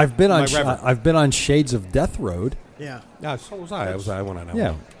my. I've been my on. Rever. I've been on Shades of Death Road. Yeah. Yeah, so was I. I went on that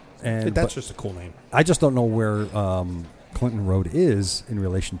Yeah, one. and That's but just a cool name. I just don't know where Clinton Road is in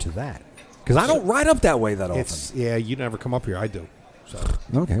relation to that because I don't ride up that way that often. Yeah, you never come up here. I do. So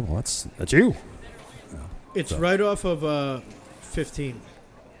Okay, well that's you. It's right off of 15.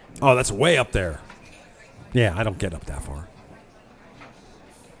 Oh, that's way up there. Yeah, I don't get up that far.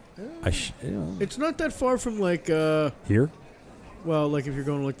 It's not that far from like Here. well, like if you're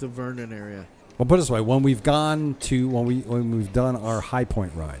going like the Vernon area. Well, put it this way: when we've done our High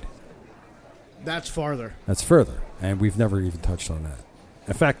Point ride, That's farther. that's further, and we've never even touched on that.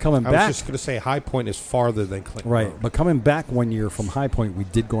 In fact, coming I back, was just going to say High Point is farther than Clinton right? Road. But coming back 1 year from High Point, we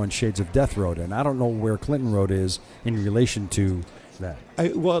did go on Shades of Death Road, and I don't know where Clinton Road is in relation to that.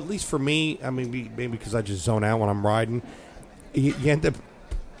 Well, at least for me, I mean, maybe because I just zone out when I'm riding. You end up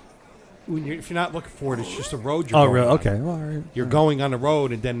if you're not looking for it, it's just a road you're Oh, going really? on. Okay. Well, all right. You're going on the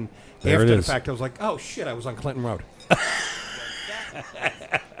road, and then There after it the is. fact, I was like, oh shit, I was on Clinton Road.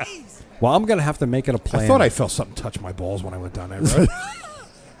 Well, I'm gonna have to make it a plan. I thought I felt something touch my balls when I went down that road.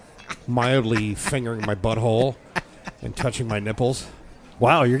 Mildly fingering my butthole and touching my nipples.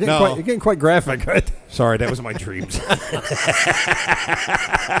 Wow, you're getting quite graphic, right? Sorry, that was my dreams.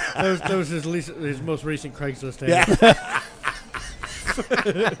 That was his most recent Craigslist ad.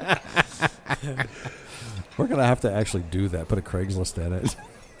 We're gonna have to actually do that. Put a Craigslist in it.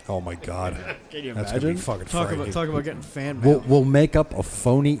 Oh my god, Can you that's gonna be imagine? fucking Talk frightening. about getting fan mail. We'll make up a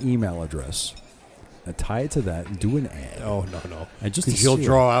phony email address and tie it to that and do an ad. Oh no! And just Because to you'll see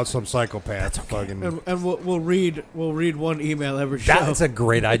draw out some psychopath. Fucking. and we'll read one email every show. That's a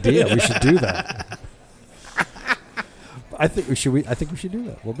great idea. We should do that. I think we should do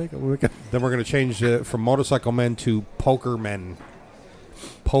that. We'll make it. Then we're gonna change from motorcycle men to poker men.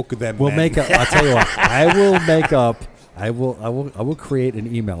 Poke them. We'll men. make up. I'll tell you what. I will create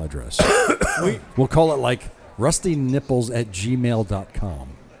an email address. We'll call it like rustynipples@gmail.com.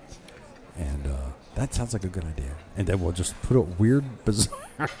 And that sounds like a good idea. And then we'll just put a weird,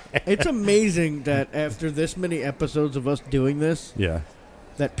 bizarre. It's amazing that after this many episodes of us doing this, Yeah.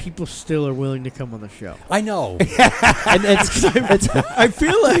 that people still are willing to come on the show. I know. And it's I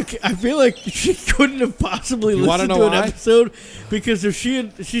feel like she couldn't have possibly You wanna listened know to an why? episode because if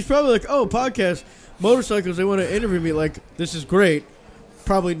she's probably like, oh, podcast, motorcycles, they want to interview me. Like, this is great.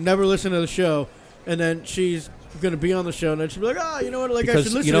 Probably never listen to the show, and then she's going to be on the show, and then she'll be like, "Oh, you know what? Like I Because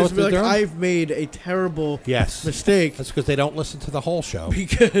should listen you to know this." And be what like, they're doing? "I've made a terrible Yes. mistake That's because they don't listen to the whole show.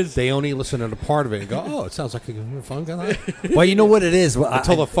 because They only listen to the part of it and go, "Oh, it sounds like a fun guy." Well, you know what it is. Well,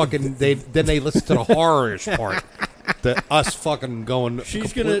 Until the fucking they listen to the horror-ish part. Us fucking going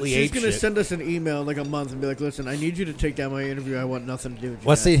she's completely gonna apeshit. send us an email in like a month and be like, "Listen, I need you to take down my interview. I want nothing to do with you."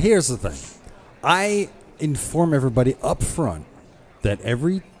 Well, see, here's the thing. I inform everybody up front that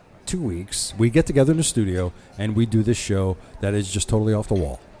every 2 weeks we get together in the studio and we do this show that is just totally off the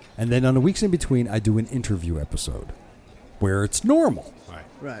wall. And then on the weeks in between, I do an interview episode where it's normal.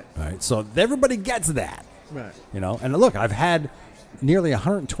 Right, All right, so everybody gets that, right. you know. And look, I've had nearly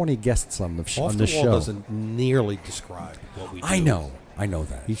 120 guests on the Off on the this wall show. doesn't nearly describe what we do. I know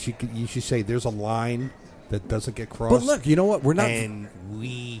that. You should say there's a line that doesn't get crossed. But look, you know what? We're not. and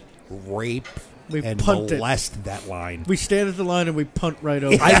we rape We and punt it. molest that line. We stand at the line and we punt right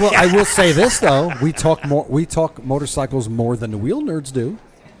over. I will say this though: we talk motorcycles more than the wheel nerds do.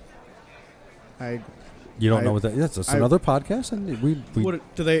 You don't know what that is? It's another podcast, and we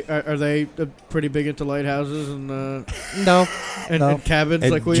What do they are they pretty big into lighthouses and no, and cabins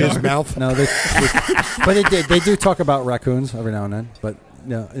And like we Jim's are? mouth. no, but they do talk about raccoons every now and then. But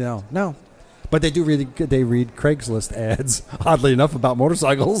no. But they do they read Craigslist ads, oddly enough, about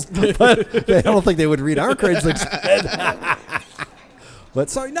motorcycles. But I don't think they would read our Craigslist ad. But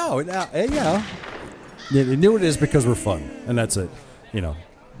sorry, no, yeah, you knew it is because we're fun, and that's it. You know,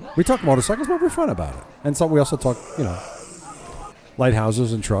 we talk motorcycles, but we're fun about it, and so we also talk,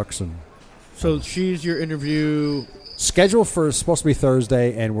 lighthouses and trucks and. So she's your interview. Schedule for supposed to be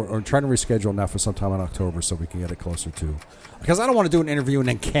Thursday, and we're trying to reschedule now for sometime in October so we can get it closer to. Because I don't want to do an interview and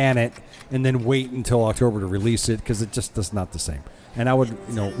then can it, and then wait until October to release it, because it just is not the same. And I would,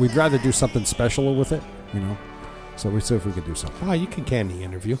 we'd rather do something special with it, So we see if we could do something Oh, you can can the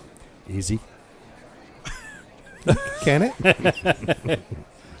interview. easy. Can it?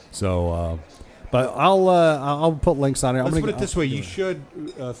 So, but I'll put links on it. Let's put it this way: you should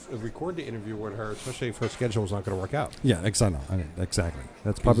record the interview with her, especially if her schedule is not going to work out. Yeah, exactly. Exactly.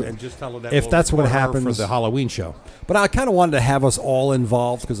 That's probably. And just tell her that if we'll that's what record her happens for the Halloween show. But I kind of wanted to have us all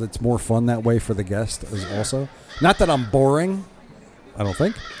involved because it's more fun that way for the guest as also. Not that I'm boring, I don't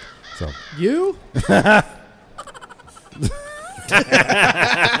think. So You?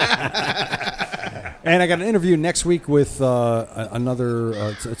 and I got an interview next week with another.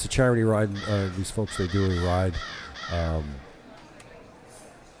 It's a charity ride. These folks, they do a ride.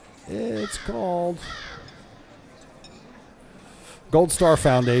 It's called Gold Star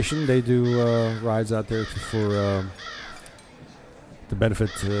Foundation. They do rides out there for the benefit.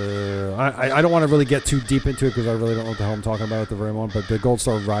 I don't want to really get too deep into it because I really don't know what the hell I'm talking about at the very moment. But the Gold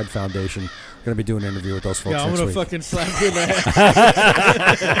Star Ride Foundation going to be doing an interview with those folks Yeah, I'm next gonna week. fucking slap you in the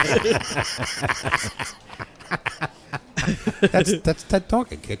head. That's Ted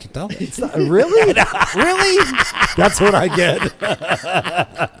talking. Can't you tell? It's not, really? Really? That's what I get.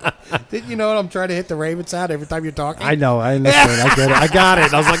 Didn't you know what I'm trying to hit the Raven sound every time you're talking? I know. I understand. I get it. I got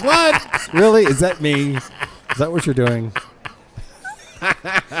it. I was like, what? Really? Is that me? Is that what you're doing?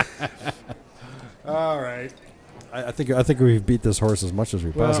 All right. I think we've beat this horse as much as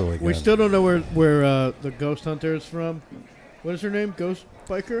we possibly Well, can. we still don't know where the ghost hunter is from. What is her name? Ghost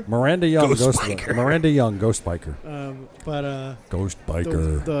biker. Miranda Young, Ghost Biker. Miranda Young, Ghost Biker. But Ghost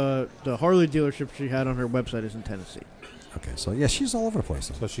Biker. the Harley dealership she had on her website is in Tennessee. Okay, so yeah, she's all over the place.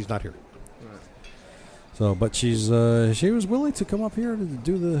 So she's not here. So, but she was willing to come up here to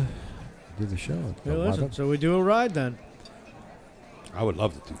do the show. Yeah, listen. So we do a ride then. I would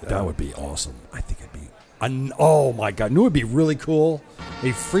love to do that. That would be awesome. I think it'd be. Oh my God! You know, it'd be really cool.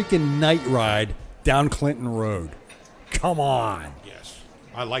 A freaking night ride down Clinton Road. Come on! Yes.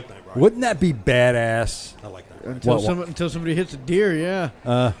 I like night ride. Wouldn't that be badass? I like night ride. Until somebody hits a deer, yeah.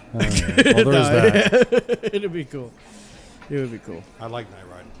 Well, there's that. It'd be cool. It would be cool. I like night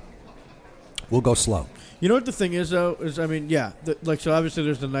ride. We'll go slow. You know what the thing is, though? Is, I mean, yeah. So obviously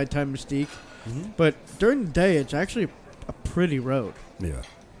there's the nighttime mystique. Mm-hmm. But during the day, it's actually a pretty road. Yeah.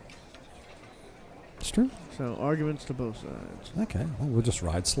 It's true. So arguments to both sides. Okay. Well, we'll just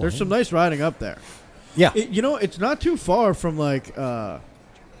ride slow. There's some nice riding up there. Yeah. It's not too far from like the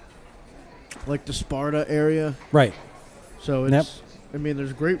Sparta area. Right. So it's. Yep. I mean,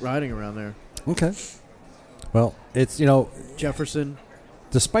 there's great riding around there. Okay. Well, it's Jefferson.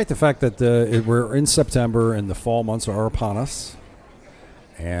 despite the fact that we're in September and the fall months are upon us,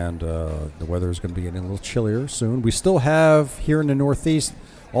 and the weather is going to be getting a little chillier soon, we still have here in the Northeast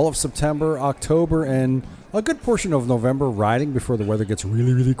all of September, October, and a good portion of November riding before the weather gets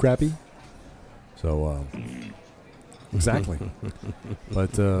really, really crappy. So, exactly.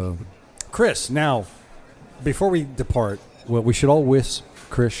 But, Chris, now, before we depart, well, we should all wish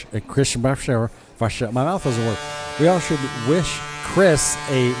Chris, my mouth doesn't work. We all should wish Chris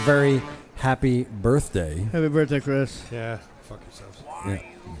a very happy birthday. Happy birthday, Chris. Yeah, fuck yourselves.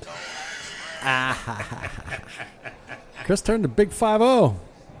 Yeah. Chris turned the big 5-0.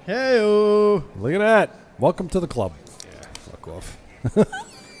 Hey-o. Look at that. Welcome to the club. Yeah, fuck off.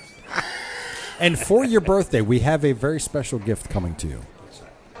 And for your birthday, we have a very special gift coming to you.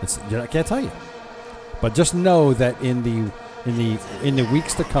 I can't tell you, but just know that in the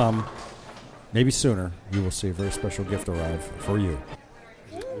weeks to come, maybe sooner, you will see a very special gift arrive for you.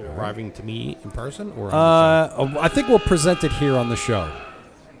 Arriving to me in person or? On I think we'll present it here on the show.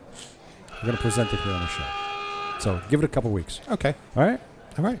 We're going to present it here on the show. So give it a couple weeks. the show? Okay. All right.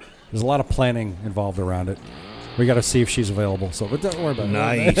 All right. There's a lot of planning involved around it. We got to see if she's available. So, but don't worry about it.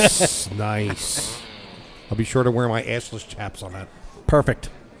 Nice. Nice. I'll be sure to wear my assless chaps on that. Perfect.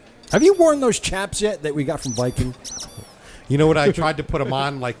 Have you worn those chaps yet that we got from Viking? You know what? I tried to put them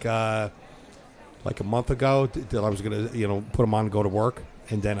on like a month ago. That I was gonna, put them on and go to work,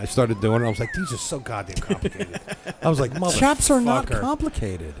 and then I started doing it. I was like, these are so goddamn complicated. I was like, motherfucker. Chaps are not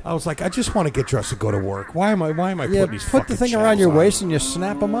complicated. I was like, I just want to get dressed to go to work. Why am I Yeah, putting these put the fucking thing around chaps your on? waist and you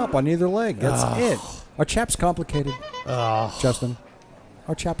snap them up on either leg. That's it. Are chaps complicated, Justin?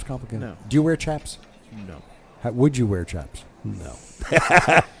 Are chaps complicated? No. Do you wear chaps? No. Would you wear chaps? No.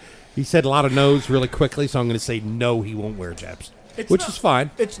 He said a lot of no's really quickly, so I'm going to say no, he won't wear chaps. Which is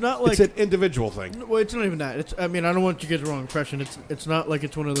fine. It's not like... It's an individual thing. Well, it's not even that. I don't want you to get the wrong impression. It's not like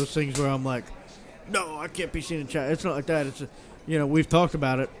it's one of those things where I'm like, no, I can't be seen in chat. It's not like that. It's, we've talked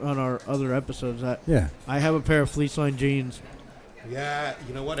about it on our other episodes. That Yeah. I have a pair of fleece line jeans. Yeah,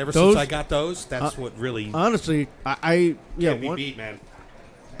 you know what? Ever Those- since I got those, that's what really Honestly, can't be beat, man.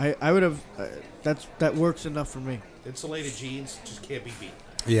 I would have. That works enough for me. Insulated jeans just can't be beat.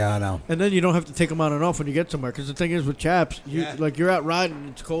 Yeah, I know. And then you don't have to take them on and off when you get somewhere. Because the thing is with chaps, you're out riding, and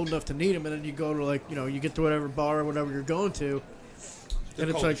it's cold enough to need them, and then you go to you get to whatever bar or whatever you're going to, They're and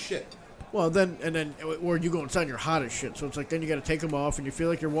it's cold like as shit. Well, then or you go inside and you're hot as shit. So it's like then you got to take them off, and you feel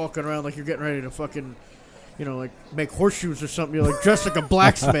like you're walking around like you're getting ready to fucking, make horseshoes or something. You're like dressed like a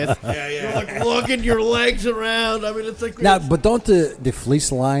blacksmith. Yeah. You're like lugging your legs around. I mean, it's like Now, but don't the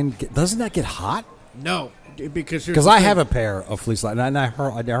fleece line, doesn't that get hot? no, because I have a pair of fleece line, and I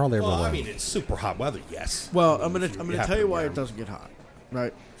hardly ever wear Well, I them. mean, it's super hot weather, yes. Well, I'm gonna have tell to you why wear it 'em. doesn't get hot,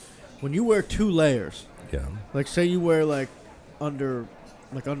 right? When you wear 2 layers, Yeah. like say you wear Under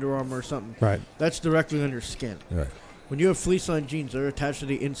Armour or something, Right. that's directly on your skin. Right. When you have fleece line jeans, they're attached to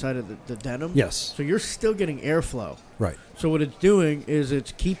the inside of the denim. Yes. So you're still getting airflow. Right. So what it's doing is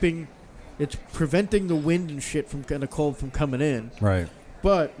it's preventing the wind and shit from kind of cold from coming in. Right.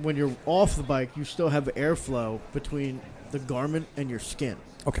 But when you're off the bike, you still have airflow between the garment and your skin.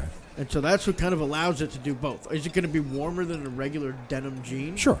 Okay. And so that's what kind of allows it to do both. Is it going to be warmer than a regular denim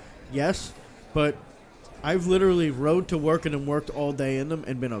jean? Sure. Yes. But I've literally rode to work and then worked all day in them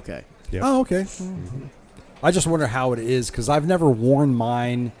and been okay. Yep. Oh, okay. I just wonder how it is because I've never worn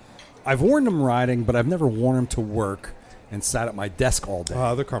mine. I've worn them riding, but I've never worn them to work and sat at my desk all day.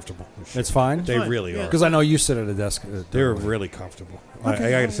 They're comfortable. It's fine? They fine, really yeah. are. Because I know you sit at a desk. They're really comfortable. Okay.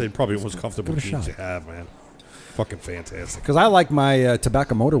 I gotta say, probably the most comfortable Give it a jeans shot. you have, man. Fucking fantastic. Because I like my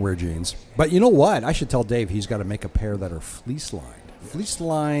tobacco motorwear jeans. But you know what? I should tell Dave he's got to make a pair that are fleece lined. Fleece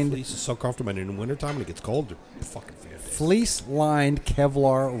lined. Fleece is so comfortable, and in the wintertime when it gets cold, they're fucking fantastic. Fleece lined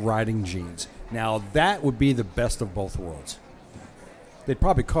Kevlar riding jeans. Now that would be the best of both worlds. They'd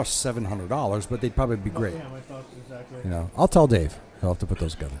probably cost $700, but they'd probably be great. Yeah, my thoughts exactly. You know, I'll tell Dave. He'll have to put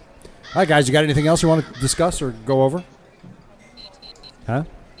those together. All right, guys, you got anything else you want to discuss or go over? Huh?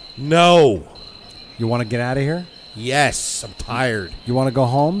 No. You want to get out of here? Yes, I'm tired. You want to go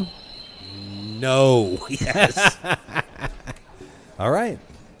home? No. Yes. All right.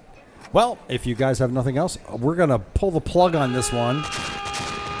 Well, if you guys have nothing else, we're going to pull the plug on this one.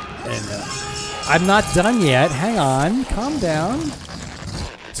 And I'm not done yet. Hang on. Calm down.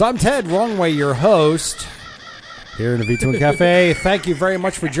 So I'm Ted Wrongway, your host here in the V2 Cafe. Thank you very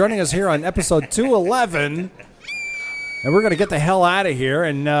much for joining us here on episode 211. And we're going to get the hell out of here.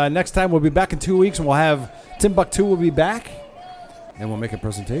 And next time we'll be back in 2 weeks, and we'll have Timbuktu will be back. And we'll make a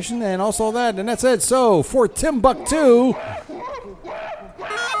presentation and also that. And that's it. So for Timbuktu,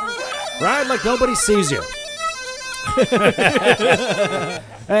 ride like nobody sees you.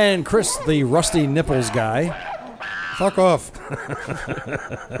 And Chris, the rusty nipples guy. Fuck off.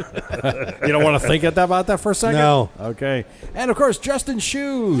 You don't want to think about that for a second? No. Okay. And of course, Justin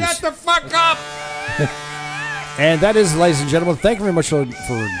Shoes. Shut the fuck up. And that is, ladies and gentlemen, thank you very much for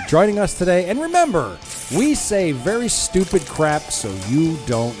joining us today. And remember, we say very stupid crap so you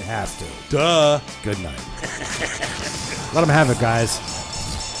don't have to. Duh. Good night. Let them have it, guys.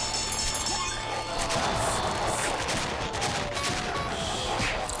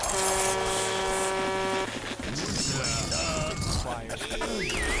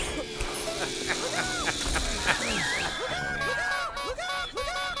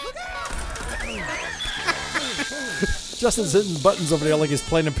 Justin's hitting buttons over there like he's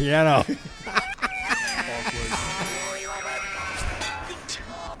playing a piano.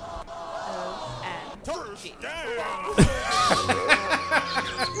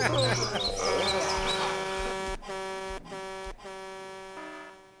 OMG.